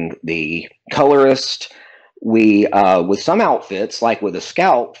hiring the colorist. We, with some outfits, like with a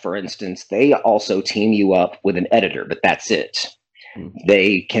Scout, for instance, they also team you up with an editor, but that's it.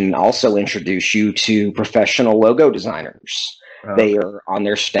 They can also introduce you to professional logo designers. They are on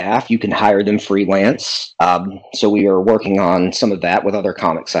their staff. You can hire them freelance. So we are working on some of that with other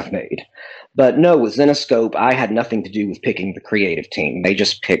comics I've made. But no, with Zenescope, I had nothing to do with picking the creative team. They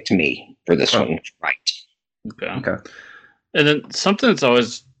just picked me for this one. Right. Okay. And then something that's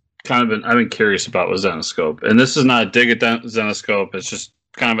always kind of I've been curious about with Zenescope, and this is not a dig at Zenescope, it's just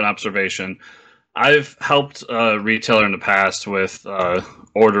kind of an observation. I've helped a retailer in the past with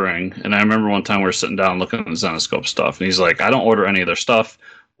ordering, and I remember one time we were sitting down looking at Zenescope stuff, and he's like, I don't order any of their stuff.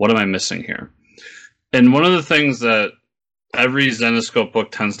 What am I missing here? And one of the things that every Zenescope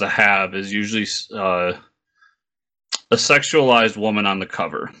book tends to have is usually a sexualized woman on the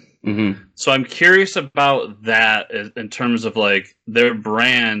cover. So I'm curious about that in terms of like their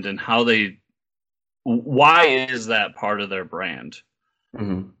brand and how why is that part of their brand?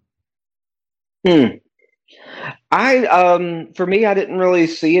 For me, I didn't really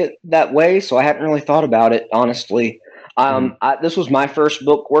see it that way, so I hadn't really thought about it, honestly. This was my first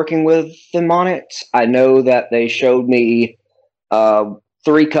book working with them on it. I know that they showed me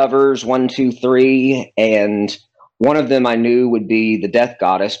 3 covers, 1, 2, 3, and one of them I knew would be the Death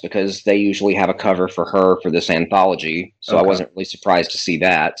Goddess, because they usually have a cover for her for this anthology, so I wasn't really surprised to see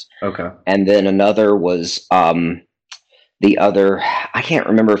that. And then another was the other, I can't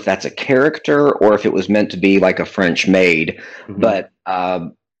remember if that's a character or if it was meant to be like a French maid, but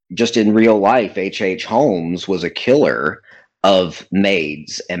just in real life, H.H. Holmes was a killer of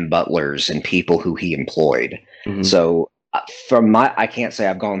maids and butlers and people who he employed. So I can't say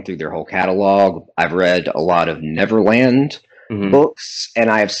I've gone through their whole catalog. I've read a lot of Neverland books, and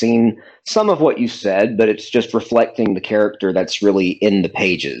I have seen some of what you said, but it's just reflecting the character that's really in the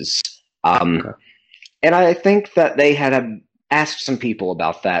pages. And I think that they had asked some people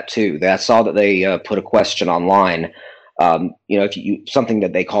about that too. I saw that they put a question online. If something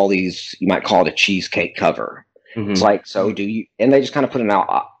that they call these, you might call it a cheesecake cover. It's like, so do you? And they just kind of put an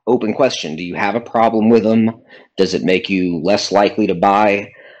open question: do you have a problem with them? Does it make you less likely to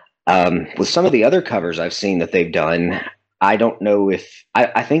buy? With some of the other covers I've seen that they've done, I don't know if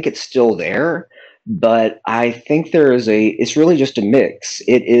I think it's still there, but I think it's really just a mix.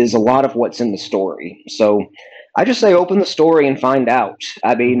 It is a lot of what's in the story. So I just say open the story and find out.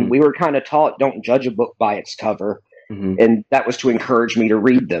 I mean, we were kind of taught don't judge a book by its cover, and that was to encourage me to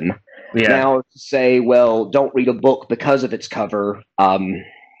read them. Yeah. Now to say, well, don't read a book because of its cover,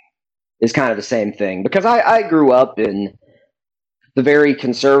 is kind of the same thing. Because I grew up in the very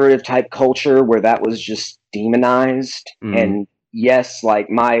conservative type culture where that was just demonized. And yes, like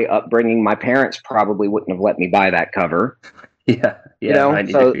my upbringing, my parents probably wouldn't have let me buy that cover. Yeah, You know,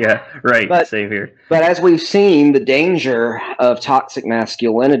 right. but- Same here. But as we've seen, the danger of toxic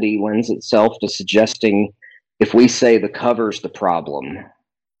masculinity lends itself to suggesting if we say the cover's the problem,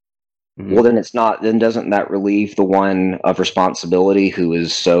 well, then it's not. Then doesn't that relieve the one of responsibility who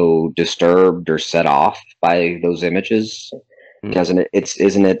is so disturbed or set off by those images? Doesn't it?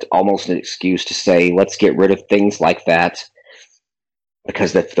 Isn't it almost an excuse to say let's get rid of things like that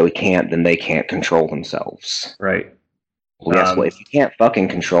because if they can't, then they can't control themselves. Right. Well, yes. Well, if you can't fucking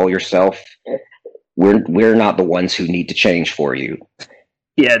control yourself, we're not the ones who need to change for you.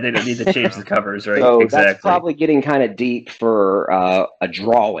 Yeah, they don't need to change the covers, right? So exactly. that's probably getting kind of deep for a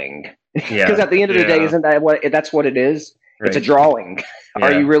drawing. Yeah. Because at the end of the day, isn't that that's what it is? Right. It's a drawing. Yeah.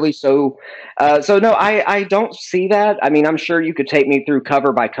 Are you really so? So no, I don't see that. I mean, I'm sure you could take me through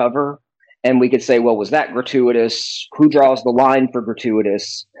cover by cover, and we could say, well, was that gratuitous? Who draws the line for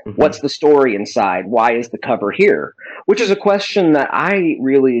gratuitous? What's the story inside? Why is the cover here? Which is a question that I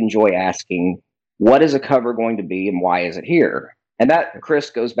really enjoy asking. What is a cover going to be, and why is it here? And that, Chris,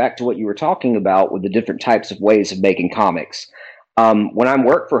 goes back to what you were talking about with the different types of ways of making comics. When I'm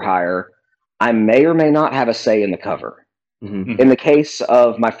work for hire, I may or may not have a say in the cover. In the case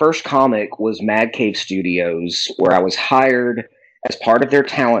of my first comic was Mad Cave Studios, where I was hired as part of their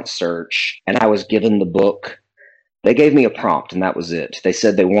talent search, and I was given the book. They gave me a prompt, and that was it. They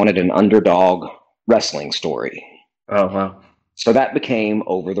said they wanted an underdog wrestling story. Oh, wow. So that became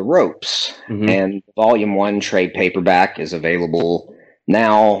Over the Ropes. And Volume 1 trade paperback is available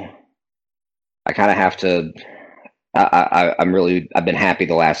now. I kind of have to... I've been happy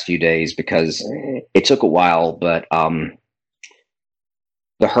the last few days because it took a while, but the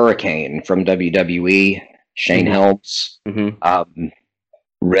Hurricane from WWE, Shane Helms,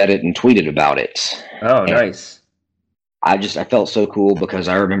 read it and tweeted about it. Oh, And nice. I felt so cool because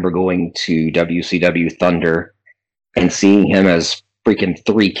I remember going to WCW Thunder and seeing him as freaking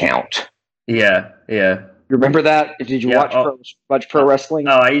 3 count. Yeah. You remember that? Did you watch pro wrestling?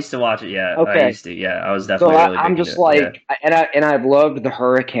 Oh, I used to watch it. Yeah. Okay. I used to. Yeah, I was definitely. So really I'm big just into it. like, and I've loved the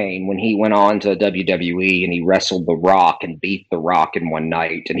Hurricane when he went on to WWE and he wrestled The Rock and beat The Rock in one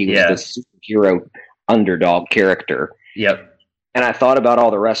night, and he was this superhero underdog character. Yep. And I thought about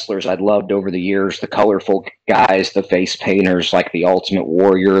all the wrestlers I'd loved over the years, the colorful guys, the face painters like the Ultimate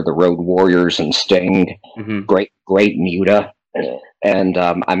Warrior, the Road Warriors, and Sting. Great Muta. And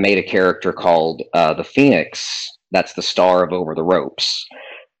I made a character called the Phoenix. That's the star of Over the Ropes.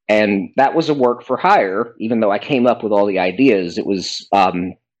 And that was a work for hire, even though I came up with all the ideas. It was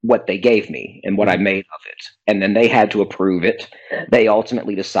what they gave me and what I made of it. And then they had to approve it. They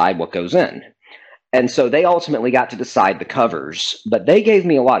ultimately decide what goes in. And so they ultimately got to decide the covers, but they gave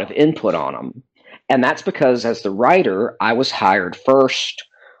me a lot of input on them. And that's because as the writer, I was hired first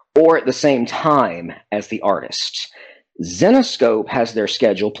or at the same time as the artist. Zenescope has their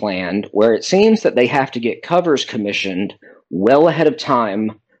schedule planned where it seems that they have to get covers commissioned well ahead of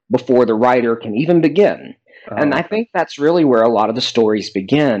time before the writer can even begin. And I think that's really where a lot of the stories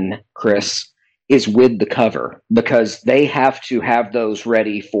begin, Chris, is with the cover, because they have to have those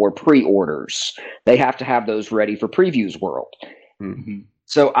ready for pre-orders. They have to have those ready for Previews World.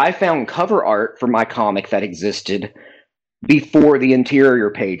 So I found cover art for my comic that existed before the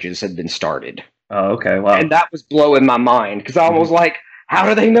interior pages had been started. Oh, okay. Wow. And that was blowing my mind because I was like, how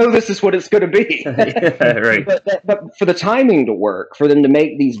do they know this is what it's going to be? Yeah, right. But for the timing to work, for them to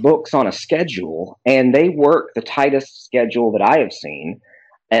make these books on a schedule, and they work the tightest schedule that I have seen,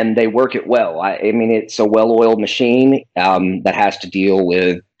 and they work it well. I mean, it's a well-oiled machine that has to deal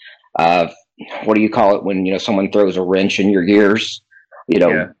with, what do you call it when, someone throws a wrench in your gears?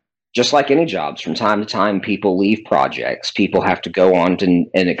 Just like any jobs, from time to time, people leave projects. People have to go on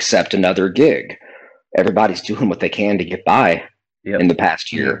and accept another gig. Everybody's doing what they can to get by in the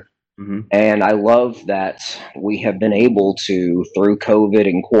past year. And I love that we have been able to, through COVID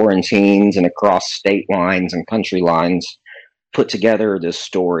and quarantines and across state lines and country lines, put together this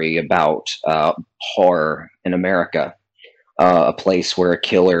story about horror in America, a place where a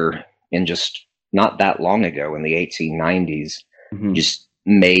killer in just not that long ago in the 1890s just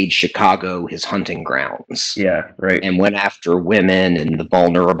made Chicago his hunting grounds. Yeah, right. And went after women and the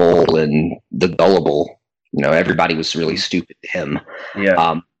vulnerable and the gullible. Everybody was really stupid to him.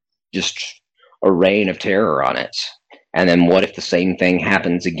 Yeah. Just a reign of terror on it. And then what if the same thing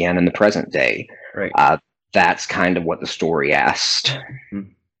happens again in the present day? Right. That's kind of what the story asked.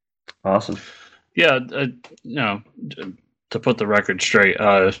 Awesome. Yeah, to put the record straight,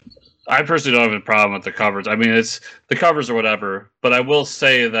 I personally don't have a problem with the covers. I mean, it's the covers or whatever, but I will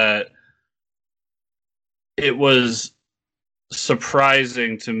say that it was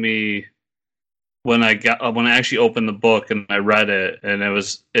surprising to me when I actually opened the book and I read it, and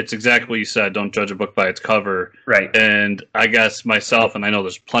it's exactly what you said. Don't judge a book by its cover. Right. And I guess myself, and I know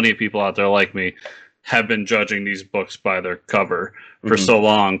there's plenty of people out there like me, have been judging these books by their cover for so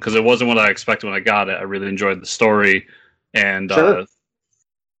long, because it wasn't what I expected when I got it. I really enjoyed the story, and Sure.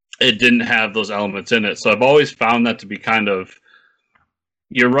 It didn't have those elements in it. So I've always found that to be kind of,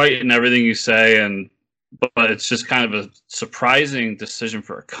 you're right in everything you say, but it's just kind of a surprising decision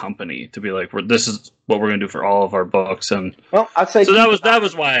for a company to be like, this is what we're going to do for all of our books. And Well, I'd say so that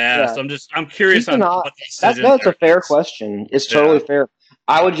was why I asked. Yeah. I'm curious on what the decision. That's a fair question. It's totally Yeah. fair.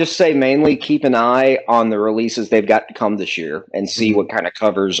 I would just say mainly keep an eye on the releases they've got to come this year and see what kind of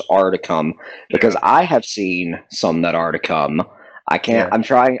covers are to come, because I have seen some that are to come. I can't. Yeah. I'm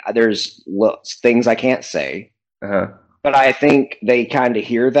trying. There's things I can't say, but I think they kind of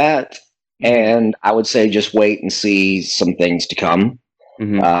hear that, and I would say just wait and see some things to come.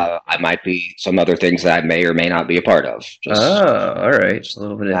 I might be some other things that I may or may not be a part of. Just all right. A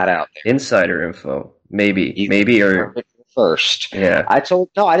little bit of that out there. insider info, maybe, or first. yeah. I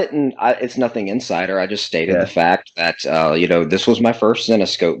didn't. It's nothing insider. I just stated Yeah. the fact that this was my first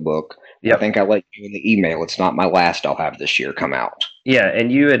Zenescope book. Yep. I think I let you in the email. It's not my last I'll have this year come out. Yeah,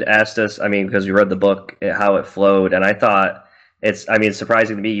 and you had asked us, I mean, because you read the book, how it flowed, and I thought it's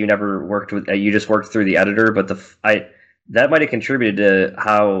surprising to me you never worked with, you just worked through the editor, but that might have contributed to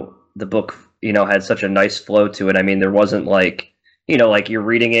how the book, had such a nice flow to it. I mean, there wasn't like, like you're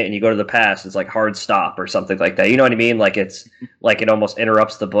reading it and you go to the past, it's like hard stop or something like that. You know what I mean? Like it's like it almost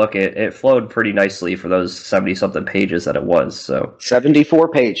interrupts the book. It flowed pretty nicely for those 70-something pages that it was. So 74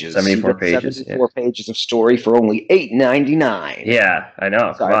 pages. 74 pages. 74 pages of story for only $8.99. Yeah, I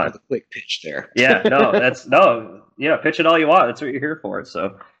know. Sorry Come on. for the quick pitch there. Yeah, no, pitch it all you want. That's what you're here for.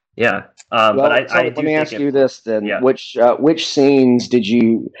 So yeah. But let me ask you this then: yeah. which scenes did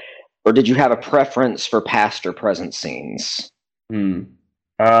you have a preference for past or present scenes? Or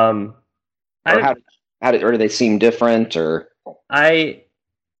how do they seem different? Or I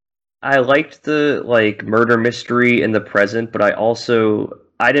liked the murder mystery in the present, but I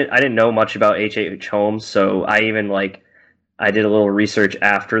didn't know much about H.H. Holmes, so I even I did a little research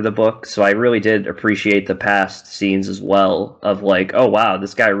after the book, so I really did appreciate the past scenes as well. Of oh wow,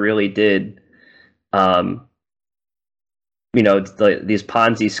 this guy really did, these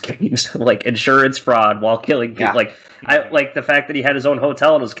Ponzi schemes, like insurance fraud while killing people. Yeah. I like the fact that he had his own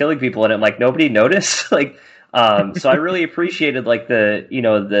hotel and was killing people in it. Nobody noticed. So I really appreciated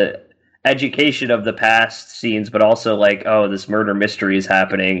the education of the past scenes, but also this murder mystery is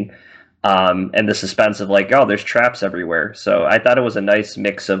happening, and the suspense of there's traps everywhere. So I thought it was a nice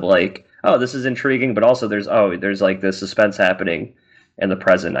mix of this is intriguing, but also there's the suspense happening in the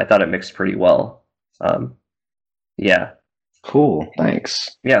present. I thought it mixed pretty well. Yeah. Cool.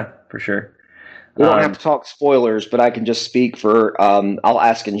 Thanks. Yeah, for sure. We don't have to talk spoilers, but I can just speak for. I'll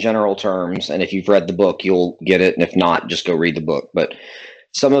ask in general terms, and if you've read the book, you'll get it, and if not, just go read the book. But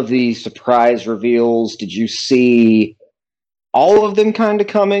some of the surprise reveals, did you see all of them kind of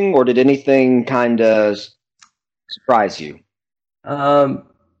coming, or did anything kind of surprise you? I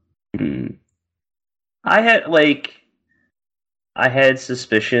had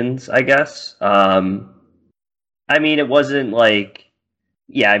suspicions, I guess. I mean, it wasn't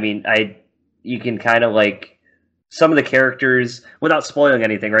you can kind of some of the characters, without spoiling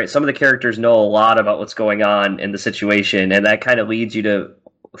anything, right? Some of the characters know a lot about what's going on in the situation, and that kind of leads you to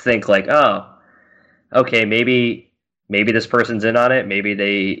think oh, okay, maybe this person's in on it. Maybe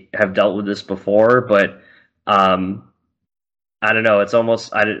they have dealt with this before, but I don't know. It's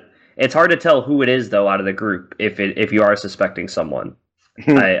almost it's hard to tell who it is though out of the group if you are suspecting someone.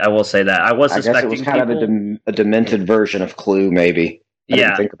 I will say that I was suspecting. I guess it was kind of a demented version of Clue, maybe. I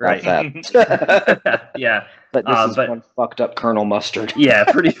didn't think about that. Yeah. But this is one fucked up Colonel Mustard. Yeah,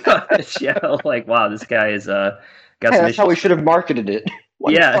 pretty much. Yeah, wow, this guy is got some that's issues. how we should have marketed it.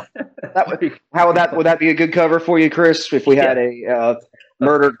 Yeah. Would that be a good cover for you, Chris? If we had a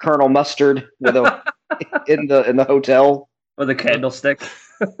murdered Colonel Mustard in the hotel with a candlestick.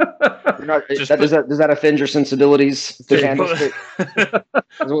 Does that offend your sensibilities? The candlestick.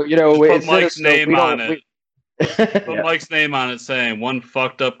 Put Mike's name on it. Put Mike's name on it, saying "one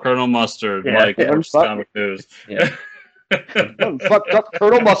fucked up Colonel Mustard." Yeah, Mike, comic news. Yeah. One fucked up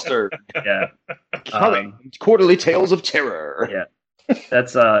Colonel Mustard. Yeah. Quarterly Tales of Terror. Yeah.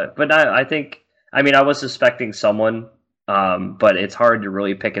 That's but I think, I mean, I was suspecting someone, but it's hard to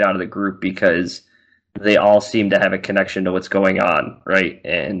really pick it out of the group because they all seem to have a connection to what's going on, right?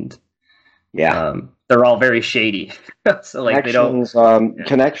 And they're all very shady. So like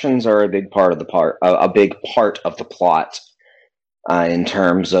connections are a big part of the plot in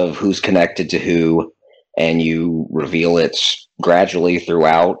terms of who's connected to who, and you reveal it gradually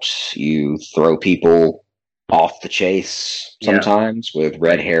throughout. You throw people off the chase sometimes with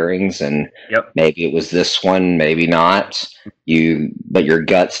red herrings, and maybe it was this one, maybe not. But your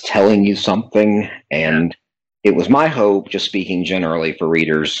gut's telling you something, and it was my hope, just speaking generally for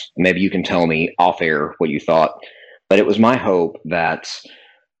readers, maybe you can tell me off air what you thought, but it was my hope that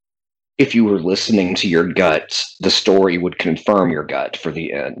if you were listening to your gut, the story would confirm your gut for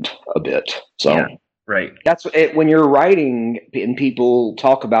the end a bit. So right. That's it. When you're writing and people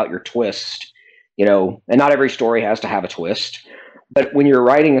talk about your twist, and not every story has to have a twist, but when you're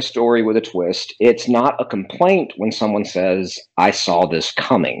writing a story with a twist, it's not a complaint when someone says, I saw this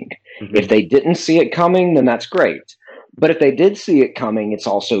coming. Mm-hmm. If they didn't see it coming, then that's great. But if they did see it coming, it's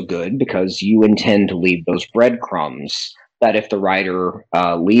also good because you intend to leave those breadcrumbs that if the writer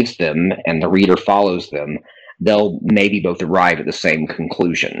leaves them and the reader follows them, they'll maybe both arrive at the same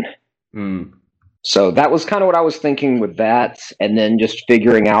conclusion. Mm. So that was kind of what I was thinking with that, and then just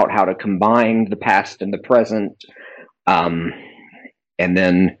figuring out how to combine the past and the present, and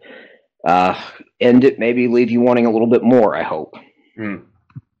then end it, maybe leave you wanting a little bit more, I hope. Mm.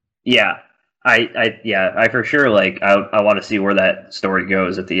 Yeah. I for sure, I want to see where that story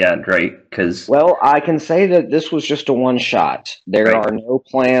goes at the end, right? Well, I can say that this was just a one-shot. There are no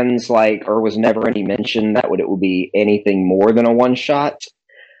plans, or was never any mention that it would be anything more than a one-shot.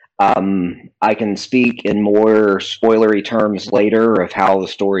 I can speak in more spoilery terms later of how the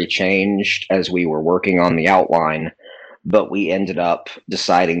story changed as we were working on the outline, but we ended up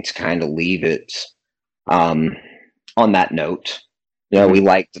deciding to kind of leave it on that note. We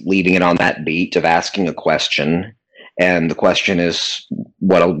liked leaving it on that beat of asking a question, and the question is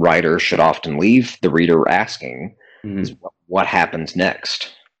what a writer should often leave the reader asking, is what happens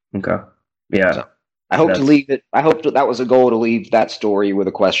next. Okay. Yeah. So, I hope to leave it. I hope that was a goal, to leave that story with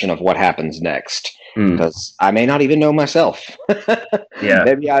a question of what happens next, because I may not even know myself. Yeah,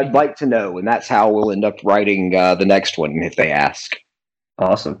 maybe I'd like to know, and that's how we'll end up writing the next one if they ask.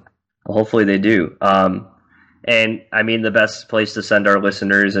 Awesome. Well, hopefully they do. And I mean, the best place to send our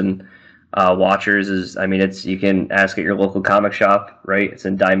listeners and watchers is, you can ask at your local comic shop, right? It's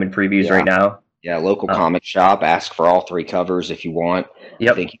in Diamond Previews right now. Yeah, local comic shop. Ask for all 3 covers if you want.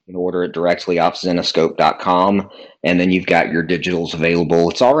 Yep. I think you can order it directly off Zenescope.com, and then you've got your digitals available.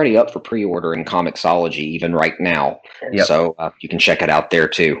 It's already up for pre-order in Comixology even right now. Yep. So you can check it out there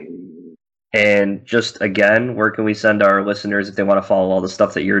too. And just again, where can we send our listeners if they want to follow all the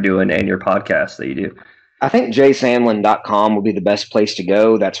stuff that you're doing and your podcast that you do? I think jsandlin.com would be the best place to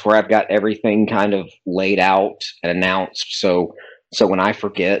go. That's where I've got everything kind of laid out and announced. So when I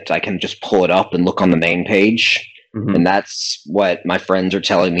forget, I can just pull it up and look on the main page. Mm-hmm. And that's what my friends are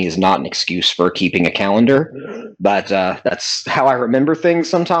telling me is not an excuse for keeping a calendar. But that's how I remember things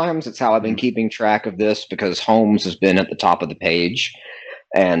sometimes. It's how I've been keeping track of this, because Holmes has been at the top of the page.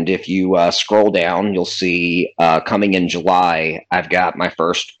 And if you scroll down, you'll see coming in July, I've got my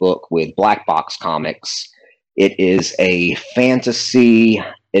first book with Black Box Comics. It is a fantasy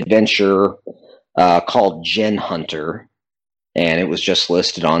adventure called Gen Hunter. And it was just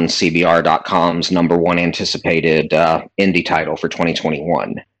listed on CBR.com's #1 anticipated indie title for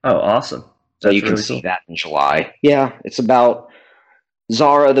 2021. Oh, awesome. So you can see that in July. Yeah, it's about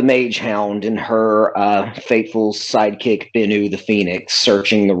Zara the Mage Hound and her faithful sidekick Bennu the Phoenix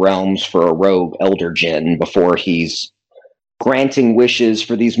searching the realms for a rogue Elder Djinn before he's granting wishes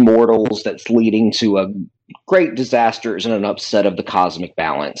for these mortals that's leading to a great disasters and an upset of the cosmic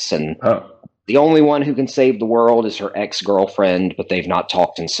balance. And the only one who can save the world is her ex-girlfriend, but they've not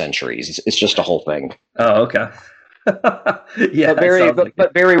talked in centuries. It's just a whole thing. Oh, okay. Yeah,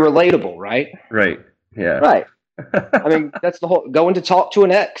 but very relatable, right? Right. Yeah. Right. I mean, that's the whole going to talk to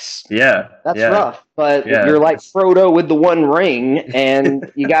an ex. Yeah. That's rough. But you're like Frodo with the one ring,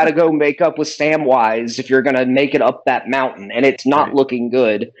 and you got to go make up with Samwise if you're going to make it up that mountain, and it's not looking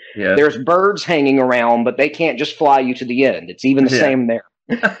good. Yeah. There's birds hanging around, but they can't just fly you to the end. It's even the same there.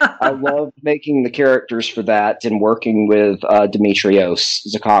 I loved making the characters for that and working with Demetrios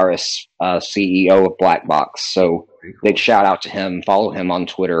Zakaris, CEO of Black Box. So big shout out to him. Follow him on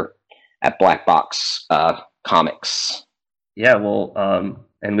Twitter at Black Box Comics. Yeah, well,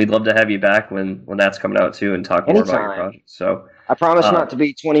 and we'd love to have you back when that's coming out too, and talk more about your project. So I promise not to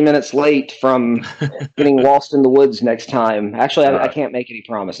be 20 minutes late from getting lost in the woods next time. Actually, I can't make any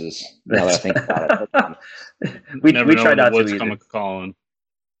promises now that I think about it. we try not to either. Come calling.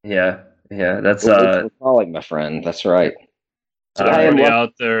 Yeah, that's we're calling, my friend. That's right. So everybody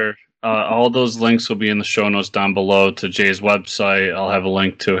out there, all those links will be in the show notes down below to Jay's website. I'll have a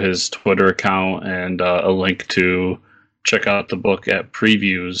link to his Twitter account and a link to check out the book at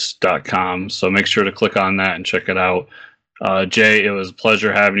previews.com. So make sure to click on that and check it out. Jay, it was a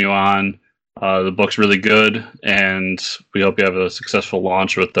pleasure having you on. The book's really good, and we hope you have a successful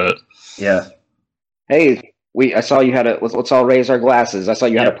launch with it. Yeah. Hey, I saw you had let's all raise our glasses. I saw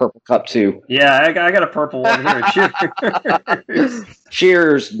you had a purple cup too. Yeah, I got a purple one here. Cheers.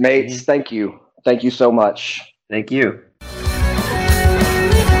 Cheers, mates. Thank you. Thank you so much. Thank you.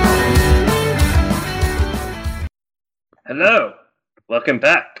 Hello. Welcome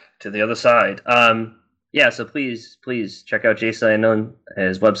back to the other side. So please check out Jay Sandlin,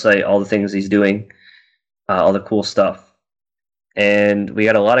 his website, all the things he's doing, all the cool stuff. And we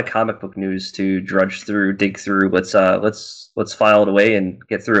got a lot of comic book news to dig through. Let's file it away and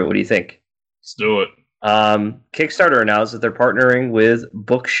get through it. What do you think? Let's do it. Kickstarter announced that they're partnering with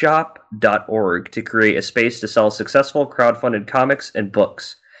bookshop.org to create a space to sell successful crowdfunded comics and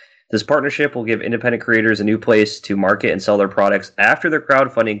books. This partnership will give independent creators a new place to market and sell their products after their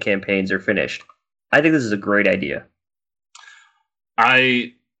crowdfunding campaigns are finished. I think this is a great idea.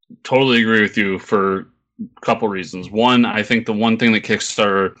 I totally agree with you for a couple reasons. One, I think the one thing that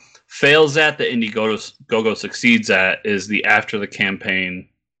Kickstarter fails at that Indiegogo succeeds at is the after the campaign,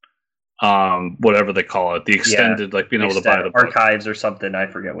 whatever they call it, the extended, like being able to buy the archives or something. I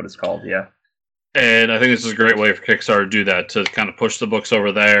forget what it's called. Yeah. And I think this is a great way for Kickstarter to do that, to kind of push the books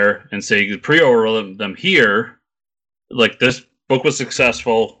over there and say you can pre-order them here. Like, this book was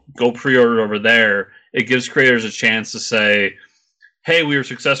successful, go pre-order over there. It gives creators a chance to say, hey, we were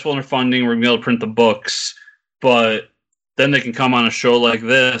successful in our funding, we're going to be able to print the books, but then they can come on a show like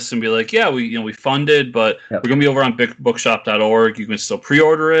this and be like, yeah, we funded, but we're going to be over on bookshop.org. You can still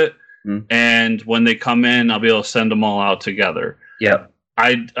pre-order it. Mm-hmm. And when they come in, I'll be able to send them all out together. Yeah.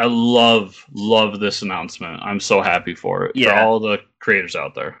 I love this announcement. I'm so happy for it. For all the creators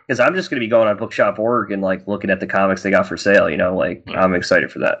out there. Because I'm just going to be going on bookshop.org and like looking at the comics they got for sale. I'm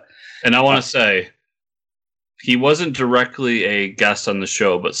excited for that. And I want to say, he wasn't directly a guest on the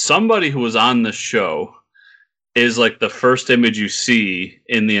show, but somebody who was on the show is like the first image you see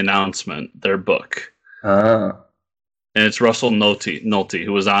in the announcement, their book. And it's Russell Nolte,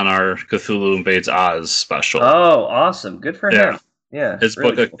 who was on our Cthulhu Invades Oz special. Oh, awesome. Good for him. Yeah, his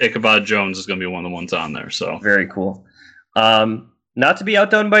really book, cool. Ichabod Jones, is going to be one of the ones on there. So very cool. Not to be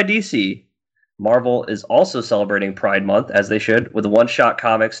outdone by DC, Marvel is also celebrating Pride Month, as they should, with a one-shot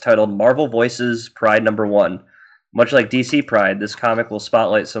comics titled Marvel Voices Pride #1. Much like DC Pride, this comic will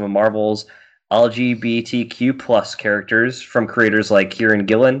spotlight some of Marvel's LGBTQ+ characters from creators like Kieran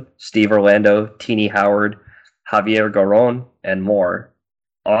Gillen, Steve Orlando, Tini Howard, Javier Garron, and more.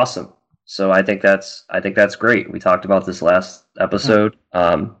 Awesome. So I think that's great. We talked about this last episode.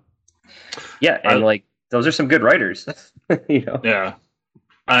 Those are some good writers. Yeah.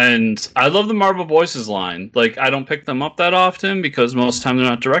 And I love the Marvel Voices line. Like, I don't pick them up that often because most of the time they're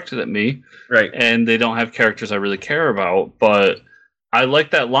not directed at me. Right. And they don't have characters I really care about. But I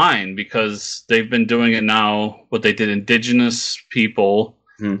like that line because they've been doing it now, what they did Indigenous people,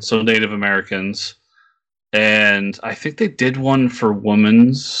 so Native Americans. And I think they did one for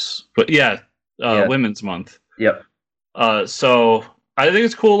Women's Women's Month. Yep. So I think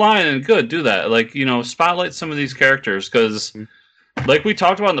it's a cool line and good. Do that. Like, spotlight some of these characters because, like we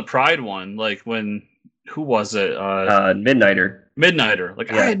talked about in the Pride one, like who was it? Midnighter.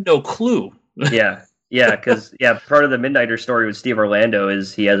 Like, I had no clue. Yeah. Because part of the Midnighter story with Steve Orlando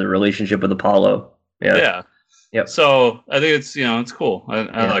is he has a relationship with Apollo. Yeah. Yep. So I think it's it's cool.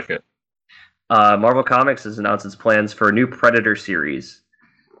 I like it. Marvel Comics has announced its plans for a new Predator series.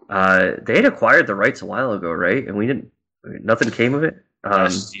 They had acquired the rights a while ago, right? And nothing came of it.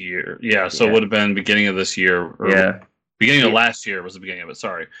 Last year. Yeah, so it would have been beginning of this year. Beginning of last year was the beginning of it,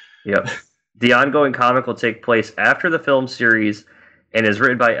 sorry. Yep. The ongoing comic will take place after the film series and is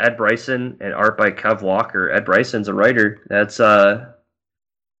written by Ed Bryson and art by Kev Walker. Ed Bryson's a writer.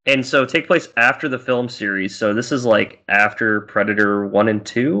 And so take place after the film series. So this is like after Predator 1 and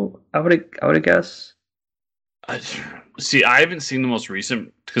 2, I would guess. See, I haven't seen the most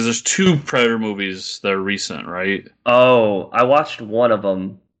recent because there's 2 Predator movies that are recent, right? Oh, I watched one of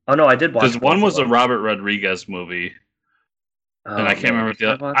them. Oh no, I did watch. Because one was of a them. Robert Rodriguez movie, and I can't remember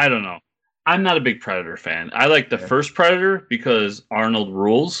the other. I don't know. I'm not a big Predator fan. I like the first Predator because Arnold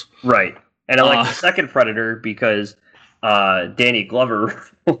rules. Right. And I like the second Predator because Danny Glover.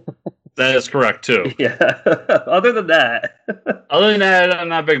 That is correct, too. Yeah. Other than that, I'm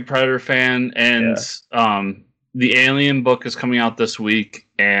not a big Predator fan. And the Alien book is coming out this week,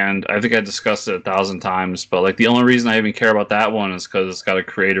 and I think I discussed it 1,000 times. But like the only reason I even care about that one is because it's got a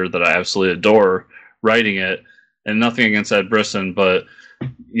creator that I absolutely adore writing it. And nothing against Ed Brisson, but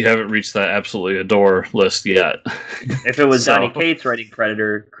you haven't reached that absolutely adore list yet. If it was Donny Cates writing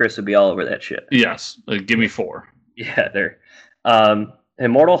Predator, Chris would be all over that shit. Yes. Give me 4. Yeah, there.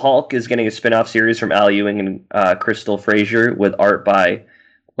 Immortal Hulk is getting a spin-off series from Al Ewing and Crystal Frazier with art by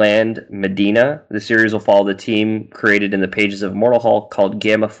Land Medina. The series will follow the team created in the pages of Immortal Hulk called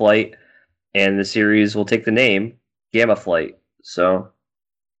Gamma Flight, and the series will take the name Gamma Flight. So,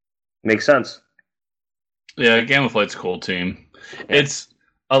 makes sense. Yeah, Gamma Flight's a cool team. Yeah. It's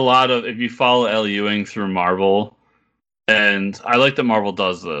a lot of, if you follow Al Ewing through Marvel, and I like that Marvel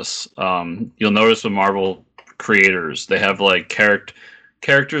does this. You'll notice with Marvel creators, they have like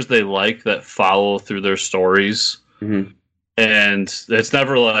characters they like that follow through their stories. Mm-hmm. And it's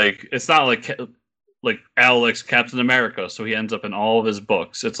never like, it's not like Al likes Captain America, so he ends up in all of his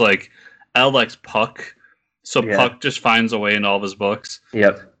books. It's like Al likes Puck, so Puck just finds a way in all of his books.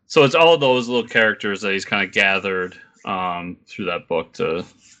 Yep. So it's all those little characters that he's kind of gathered through that book to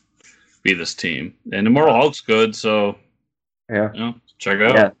be this team. And Immortal Hulk's good, so check it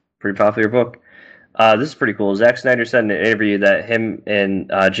out. Yeah, pretty popular book. This is pretty cool. Zack Snyder said in an interview that him and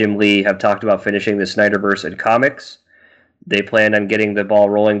Jim Lee have talked about finishing the Snyderverse in comics. They planned on getting the ball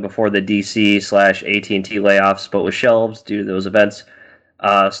rolling before the DC/AT&T layoffs, but with shelves due to those events.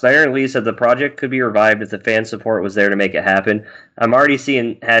 Snyder and Lee said the project could be revived if the fan support was there to make it happen. I'm already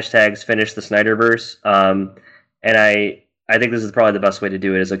seeing hashtags finish the Snyderverse, and I think this is probably the best way to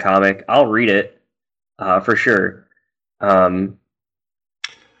do it as a comic. I'll read it for sure. Go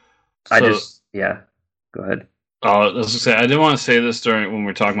ahead. I was gonna say, I didn't want to say this when we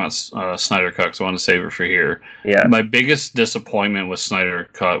were talking about Snyder Cut, because I want to save it for here. Yeah. My biggest disappointment with Snyder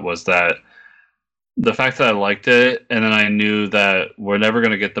Cut was that the fact that I liked it, and then I knew that we're never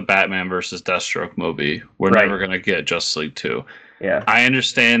going to get the Batman versus Deathstroke movie. We're never going to get Justice League 2. Yeah. I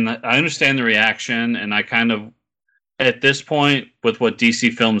understand the reaction, and I kind of, at this point, with what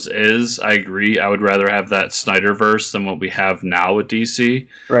DC Films is, I agree. I would rather have that Snyderverse than what we have now with DC.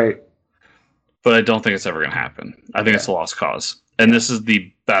 Right. But I don't think it's ever going to happen. I think it's a lost cause. And this is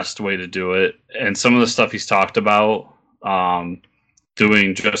the best way to do it. And some of the stuff he's talked about,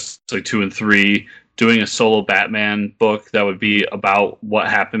 doing Justice League 2 and 3, doing a solo Batman book that would be about what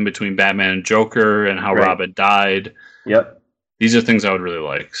happened between Batman and Joker and how Robin died. Yep. These are things I would really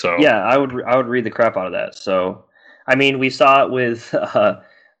like. So yeah, I would read the crap out of that. So, I mean, we saw it with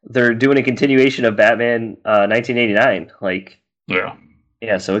they're doing a continuation of Batman 1989. Like,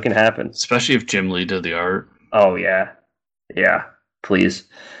 yeah, so it can happen. Especially if Jim Lee did the art. Oh yeah, please.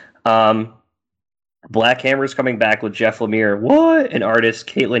 Black Hammer's coming back with Jeff Lemire. What? And artist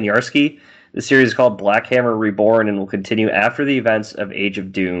Caitlin Yarsky. The series is called Black Hammer Reborn and will continue after the events of Age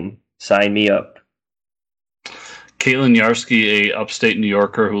of Doom. Sign me up. Caitlin Yarsky, a upstate New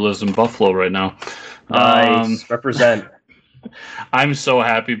Yorker who lives in Buffalo right now. Nice. Represent. I'm so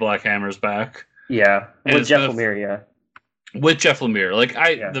happy Black Hammer's back. Yeah. With Jeff Lemire, With Jeff Lemire. Like,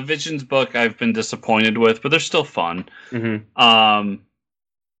 the Visions book I've been disappointed with, but they're still fun. Mm-hmm.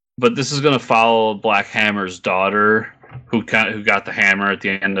 But this is going to follow Black Hammer's daughter, who got the hammer at the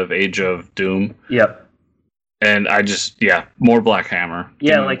end of Age of Doom. Yep. And more Black Hammer.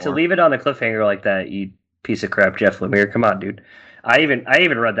 Yeah, like to leave it on a cliffhanger like that, you piece of crap, Jeff Lemire. Come on, dude. I even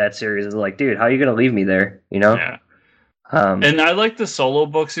read that series. I was like, dude, how are you going to leave me there? You know? Yeah. And I like the solo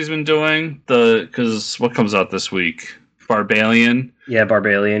books he's been doing. Because what comes out this week? Barbalian. Yeah,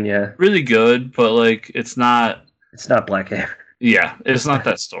 Barbalian. Yeah. Really good, but like it's not. It's not Black Hammer. Yeah, it's not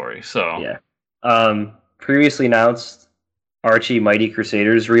that story. So yeah. Previously announced Archie Mighty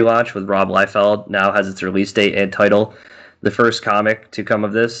Crusaders relaunch with Rob Liefeld now has its release date and title. The first comic to come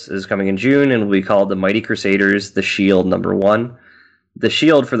of this is coming in June and will be called The Mighty Crusaders: The Shield #1. The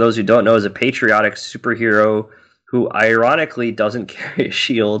Shield, for those who don't know, is a patriotic superhero who ironically doesn't carry a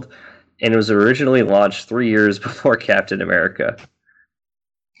shield and was originally launched 3 years before Captain America.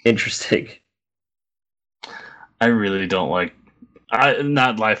 Interesting. I really don't like...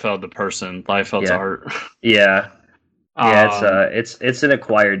 not Liefeld the person, Liefeld's art. Yeah. Yeah, it's an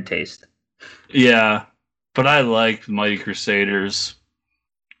acquired taste. Yeah. But I like Mighty Crusaders.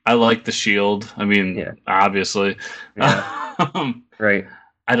 I like the Shield. I mean, Yeah. obviously. Yeah. Right.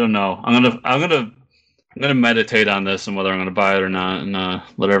 I don't know. I'm gonna meditate on this and whether I'm gonna buy it or not, and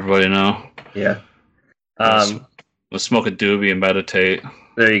let everybody know. Yeah. Let's smoke a doobie and meditate.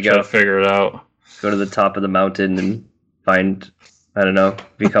 There you Try go. to figure it out. Go to the top of the mountain and find, I don't know,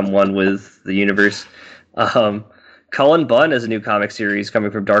 become one with the universe. Cullen Bunn is a new comic series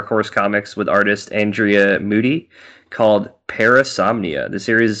coming from Dark Horse Comics with artist Andrea Moody called Parasomnia. The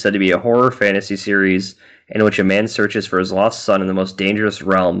series is said to be a horror fantasy series in which a man searches for his lost son in the most dangerous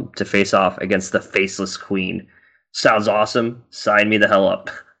realm to face off against the Faceless Queen. Sounds awesome. Sign me the hell up.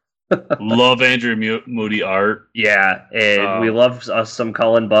 Love Andrew Moody art. Yeah, and we love us some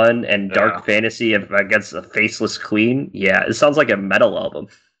Cullen Bunn and dark fantasy against a Faceless Queen. Yeah, it sounds like a metal album.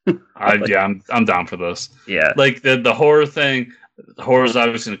 I'm down for this. Yeah, like the horror thing. Horror is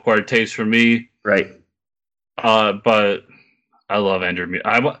obviously an acquired taste for me, right? But I love Andrew Moody.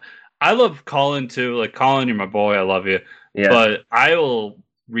 I love Colin too. Like Colin, you're my boy. I love you. Yeah. But I will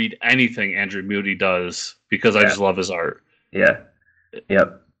read anything Andrew Moody does because I just love his art. Yeah.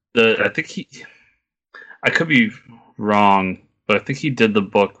 Yep. I think I could be wrong, but I think he did the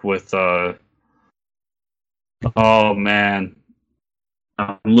book with oh man,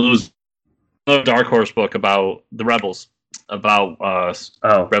 I'm losing a Dark Horse book about the rebels, about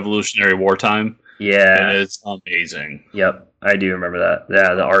Revolutionary wartime. Yeah, and it's amazing. Yep, I do remember that.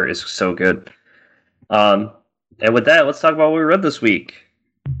 Yeah, the art is so good. And with that, let's talk about what we read this week.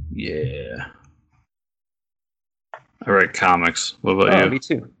 Yeah. All right, comics. What about you? Me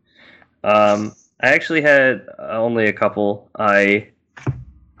too. I actually had only a couple. Watching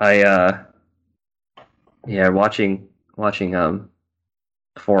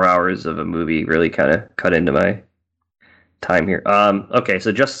 4 hours of a movie really kind of cut into my time here. Okay,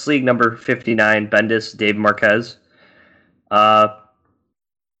 so Justice League number 59, Bendis, Dave Marquez. I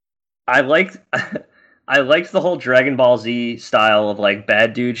liked the whole Dragon Ball Z style of like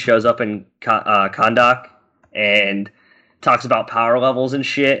bad dude shows up in Kahndaq and talks about power levels and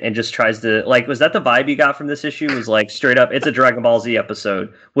shit and just tries to like, was that the vibe you got from this issue? Was like straight up, it's a Dragon Ball Z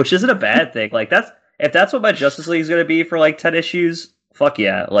episode, which isn't a bad thing. Like if that's what my Justice League is going to be for like 10 issues, fuck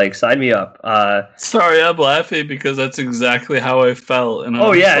yeah, like sign me up. Sorry, I'm laughing because that's exactly how I felt. And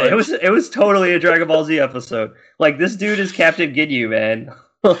it was totally a Dragon Ball Z episode. Like this dude is Captain Ginyu, man.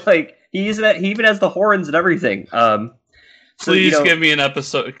 Like he even has the horns and everything. Please give me an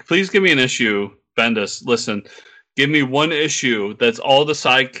episode. Please give me an issue, Bendis. Listen, give me one issue that's all the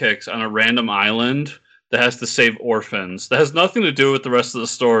sidekicks on a random island that has to save orphans. That has nothing to do with the rest of the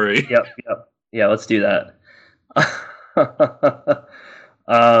story. Yep. Yeah, let's do that.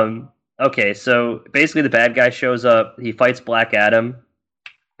 Okay, so basically the bad guy shows up, he fights Black Adam,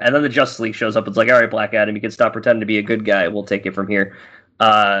 and then the Justice League shows up. It's like, all right, Black Adam, you can stop pretending to be a good guy. We'll take it from here.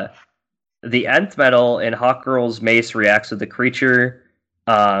 The Nth Metal in Hawkgirl's mace reacts with the creature,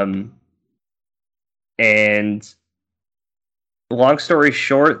 and long story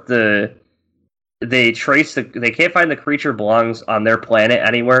short, they can't find the creature belongs on their planet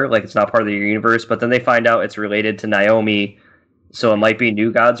anywhere, like it's not part of their universe, but then they find out it's related to Naomi, so it might be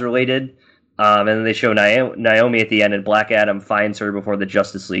New Gods related. And then they show Naomi at the end, and Black Adam finds her before the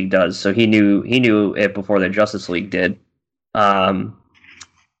Justice League does. So he knew it before the Justice League did.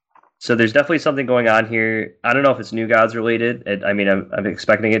 So there's definitely something going on here. I don't know if it's New Gods related. I'm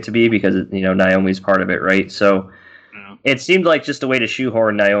expecting it to be because Naomi's part of it, right? So it seemed like just a way to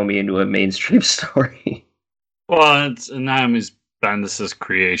shoehorn Naomi into a mainstream story. Well, Naomi's Bendis'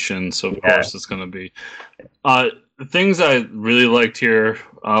 creation, so of course it's going to be. The things I really liked here,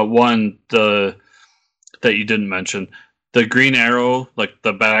 one, that you didn't mention, the Green Arrow, like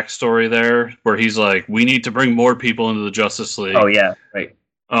the backstory there, where he's like, we need to bring more people into the Justice League. Oh, yeah, right.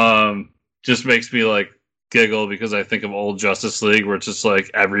 Just makes me like giggle because I think of old Justice League where it's just like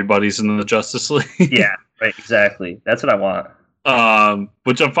everybody's in the Justice League. Yeah, right, exactly. That's what I want.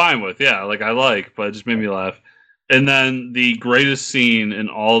 Which I'm fine with, yeah, like I like, but it just made me laugh. And then the greatest scene in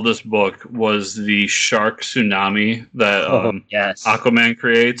all this book was the shark tsunami that Aquaman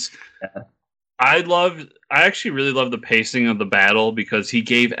creates. Yeah. I actually really love the pacing of the battle because he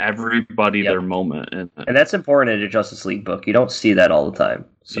gave everybody their moment. And that's important in a Justice League book. You don't see that all the time.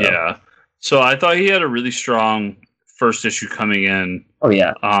 So. Yeah. So I thought he had a really strong first issue coming in. Oh,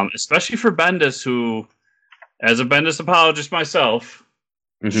 yeah. Especially for Bendis, who, as a Bendis apologist myself,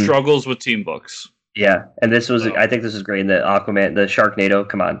 struggles with team books. Yeah, and I think this is great. The Aquaman, the Sharknado,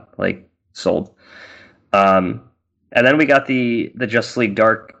 come on, like sold. And then we got the Justice League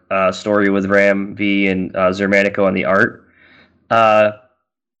Dark story with Ram V and Zermanico on the art.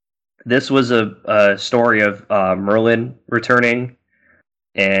 this was a story of Merlin returning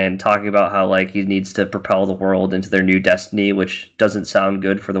and talking about how like he needs to propel the world into their new destiny, which doesn't sound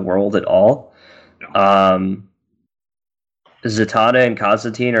good for the world at all. Zatanna and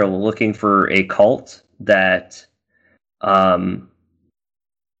Constantine are looking for a cult that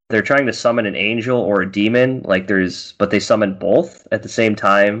they're trying to summon an angel or a demon, but they summon both at the same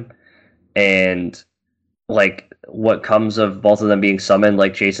time, and like what comes of both of them being summoned,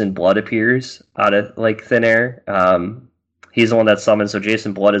 like Jason Blood appears out of like thin air. He's the one that's summoned, so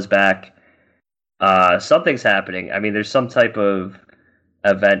Jason Blood is back. Something's happening. I mean, there's some type of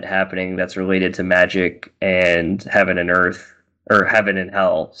event happening that's related to magic and heaven and earth, or heaven and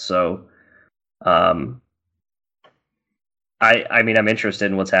hell. So, I mean, I'm interested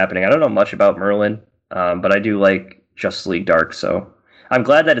in what's happening. I don't know much about Merlin, but I do like Justice League Dark, so I'm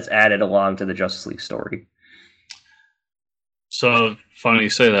glad that it's added along to the Justice League story. So funny you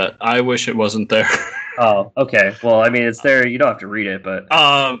say that. I wish it wasn't there. Oh, okay. Well, I mean, it's there. You don't have to read it, but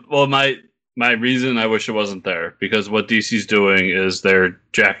well, my reason I wish it wasn't there, because what DC's doing is they're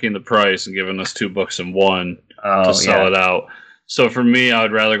jacking the price and giving us 2 books in one to sell it out. So for me, I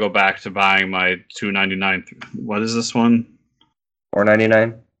would rather go back to buying my $2.99. What is this one?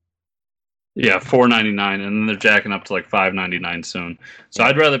 $4.99. Yeah, $4.99, and then they're jacking up to like $5.99 soon. So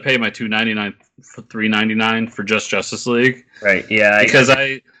I'd rather pay my $2.99 for $3.99 for just Justice League. Right. Yeah. Because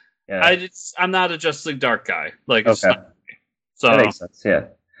I'm not a Justice League Dark guy. Like, okay. So that makes sense. Yeah.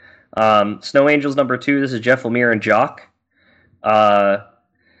 Snow Angels #2. This is Jeff Lemire and Jock.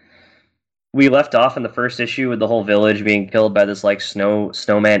 We left off in the first issue with the whole village being killed by this like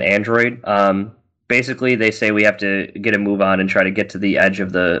snowman android. Basically, they say we have to get a move on and try to get to the edge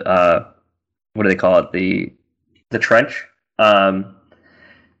of the what do they call it? The trench.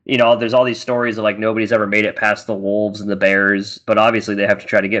 You know, there's all these stories of like nobody's ever made it past the wolves and the bears, but obviously they have to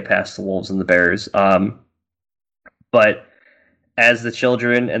try to get past the wolves and the bears. But as the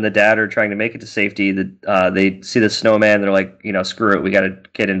children and the dad are trying to make it to safety, they see the snowman. They're like, you know, screw it. We got to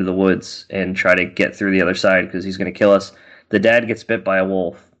get into the woods and try to get through the other side because he's going to kill us. The dad gets bit by a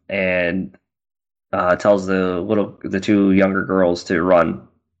wolf and tells the 2 younger girls to run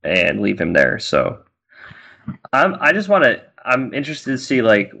and leave him there. So I'm interested to see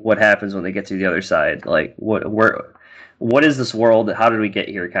like what happens when they get to the other side. Like what is this world? How did we get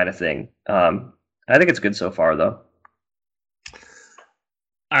here? Kind of thing. I think it's good so far, though.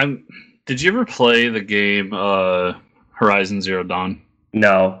 Did you ever play the game Horizon Zero Dawn?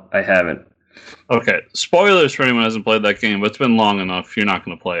 No, I haven't. Okay, spoilers for anyone who hasn't played that game, but it's been long enough. You're not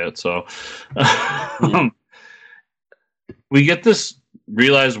going to play it, so we get this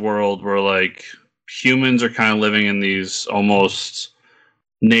realized world where like humans are kind of living in these almost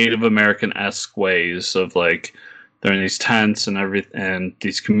Native American-esque ways of like they're in these tents and and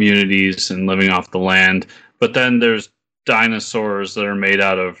these communities and living off the land. But then there's dinosaurs that are made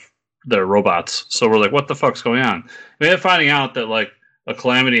out of their robots. So we're like, what the fuck's going on? We end up finding out that like a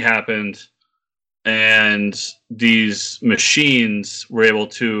calamity happened and these machines were able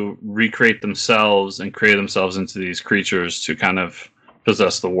to recreate themselves and create themselves into these creatures to kind of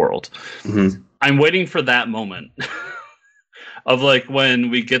possess the world. Mm-hmm. I'm waiting for that moment of like when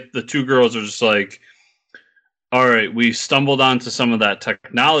we get the 2 girls are just like, all right, we stumbled onto some of that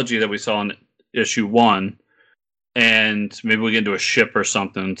technology that we saw in issue 1, and maybe we get into a ship or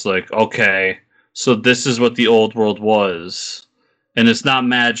something. It's like, okay, so this is what the old world was. And it's not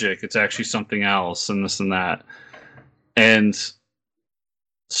magic, it's actually something else, and this and that. And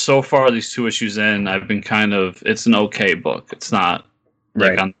so far, these 2 issues in, I've been it's an okay book. It's not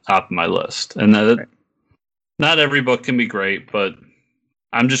like on the top of my list. And not every book can be great, but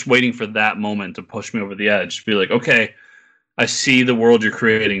I'm just waiting for that moment to push me over the edge. To be like, okay, I see the world you're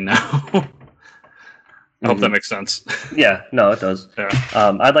creating now. I hope that makes sense. Yeah, no, it does. Yeah.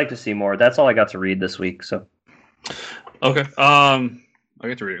 I'd like to see more. That's all I got to read this week. So, okay. I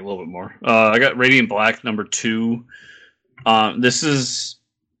get to read a little bit more. I got Radiant Black #2. This is,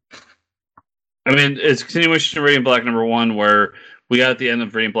 I mean, it's a continuation of Radiant Black #1, where we got at the end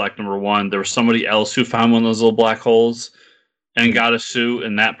of Radiant Black #1, there was somebody else who found one of those little black holes and got a suit,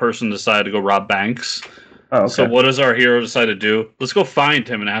 and that person decided to go rob banks. Oh, okay. So what does our hero decide to do? Let's go find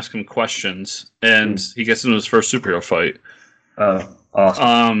him and ask him questions. And he gets into his first superhero fight. Oh,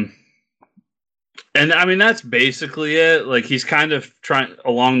 awesome. And I mean, that's basically it. Like, he's kind of trying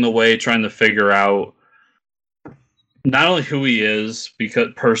to figure out not only who he is, because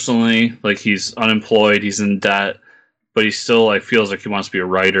personally, like, he's unemployed, he's in debt, but he still like feels like he wants to be a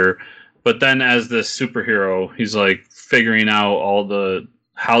writer. But then as this superhero, he's like figuring out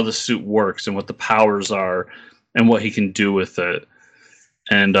how the suit works and what the powers are and what he can do with it.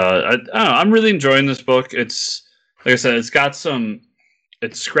 And I don't know, I'm really enjoying this book. It's, like I said,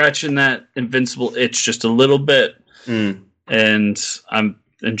 it's scratching that Invincible itch just a little bit. And I'm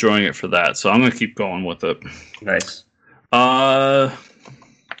enjoying it for that. So I'm going to keep going with it. Nice.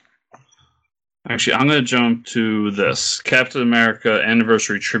 Actually, I'm going to jump to this Captain America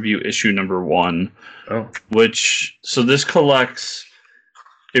Anniversary Tribute issue number 1. Oh. So this collects,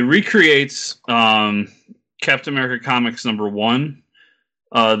 it recreates Captain America Comics number 1.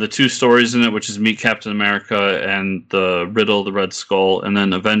 The 2 stories in it, which is Meet Captain America and the Riddle of the Red Skull, and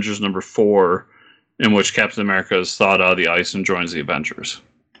then Avengers number 4, in which Captain America is thawed out of the ice and joins the Avengers.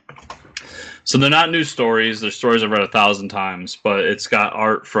 So they're not new stories. They're stories I've read 1,000 times, but it's got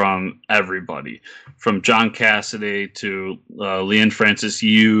art from everybody, from John Cassidy to Leanne Francis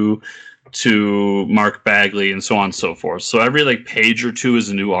Yu to Mark Bagley and so on and so forth. So every page or 2 is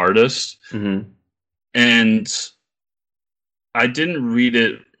a new artist. And I didn't read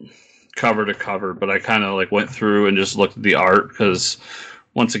it cover to cover, but I kind of went through and just looked at the art because,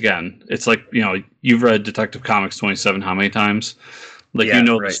 once again, it's you've read Detective Comics 27 how many times?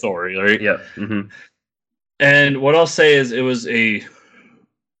 The story, right? Yeah. And what I'll say is it was a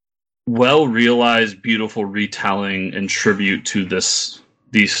well-realized, beautiful retelling and tribute to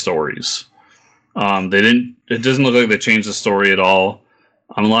these stories. It doesn't look like they changed the story at all.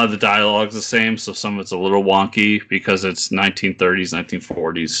 A lot of the dialogue's the same, so some of it's a little wonky because it's 1930s,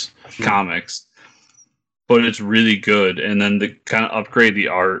 1940s comics. But it's really good, and then to kind of upgrade the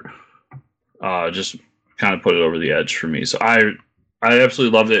art just kind of put it over the edge for me. So I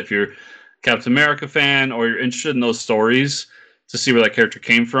absolutely loved it. If you're a Captain America fan or you're interested in those stories to see where that character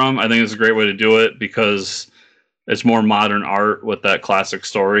came from, I think it's a great way to do it because it's more modern art with that classic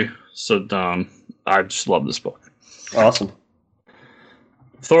story. So I just love this book. Awesome.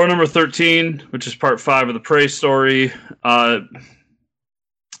 Thor number 13, which is part 5 of the Prey story. So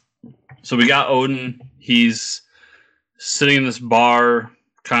we got Odin. He's sitting in this bar,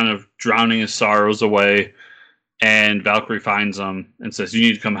 kind of drowning his sorrows away. And Valkyrie finds him and says, "You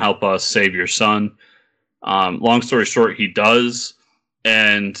need to come help us save your son." Long story short, he does.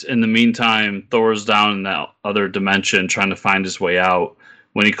 And in the meantime, Thor's down in that other dimension trying to find his way out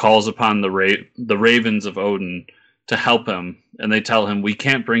when he calls upon the ravens of Odin to help him. And they tell him, "We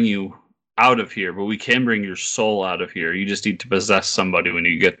can't bring you out of here, but we can bring your soul out of here. You just need to possess somebody when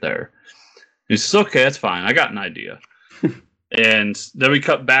you get there." And he says, "Okay, that's fine. I got an idea." And then we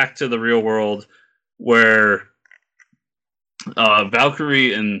cut back to the real world where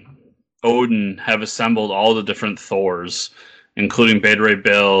Valkyrie and Odin have assembled all the different Thors, including Beta Ray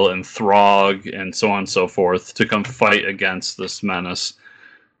Bill and Throg and so on and so forth, to come fight against this menace.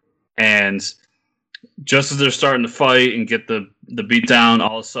 And just as they're starting to fight and get the beat down,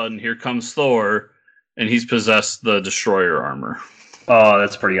 all of a sudden here comes Thor, and he's possessed the Destroyer armor. Oh,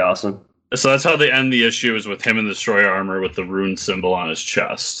 that's pretty awesome. So that's how they end the issue, is with him in the Destroyer armor with the rune symbol on his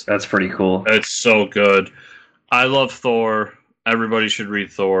chest. That's pretty cool. It's so good. I love Thor. Everybody should read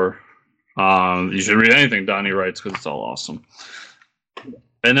Thor. You should read anything Donnie writes because it's all awesome.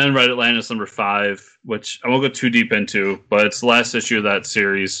 And then Red Atlantis number 5, which I won't go too deep into, but it's the last issue of that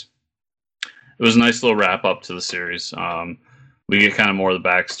series. It was a nice little wrap up to the series. We get kind of more of the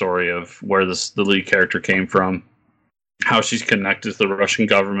backstory of where the lead character came from, how she's connected to the Russian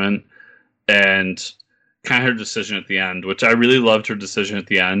government, and kind of her decision at the end, which I really loved her decision at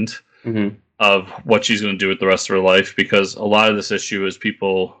the end. Of what she's going to do with the rest of her life, because a lot of this issue is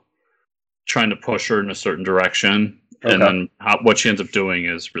people trying to push her in a certain direction, and then what she ends up doing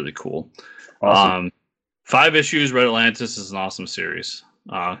is really cool. Awesome. 5 issues, Red Atlantis is an awesome series.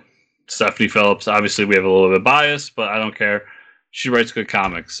 Stephanie Phillips, obviously we have a little bit of bias, but I don't care. She writes good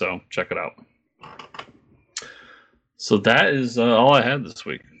comics, so check it out. So that is all I had this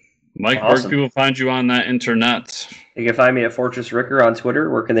week. Mike, awesome. Where can people find you on that internet? You can find me at Fortress Ricker on Twitter.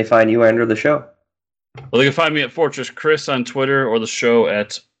 Where can they find you and or the show? Well, they can find me at Fortress Chris on Twitter, or the show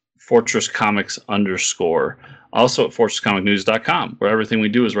at FortressComics_. Also at FortressComicNews.com, where everything we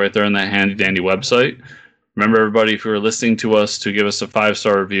do is right there on that handy dandy website. Remember, everybody, if you're listening to us, to give us a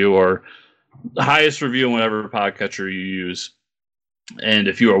 5-star review or the highest review on whatever podcatcher you use. And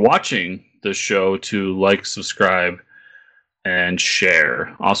if you are watching this show, to like, subscribe, and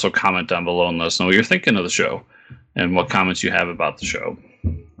share. Also comment down below and let us know what you're thinking of the show and what comments you have about the show.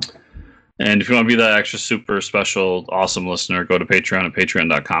 And if you want to be that extra super special awesome listener, go to Patreon at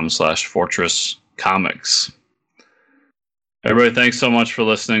patreon.com/FortressComics. Everybody, thanks so much for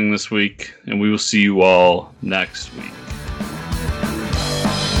listening this week, and we will see you all next week.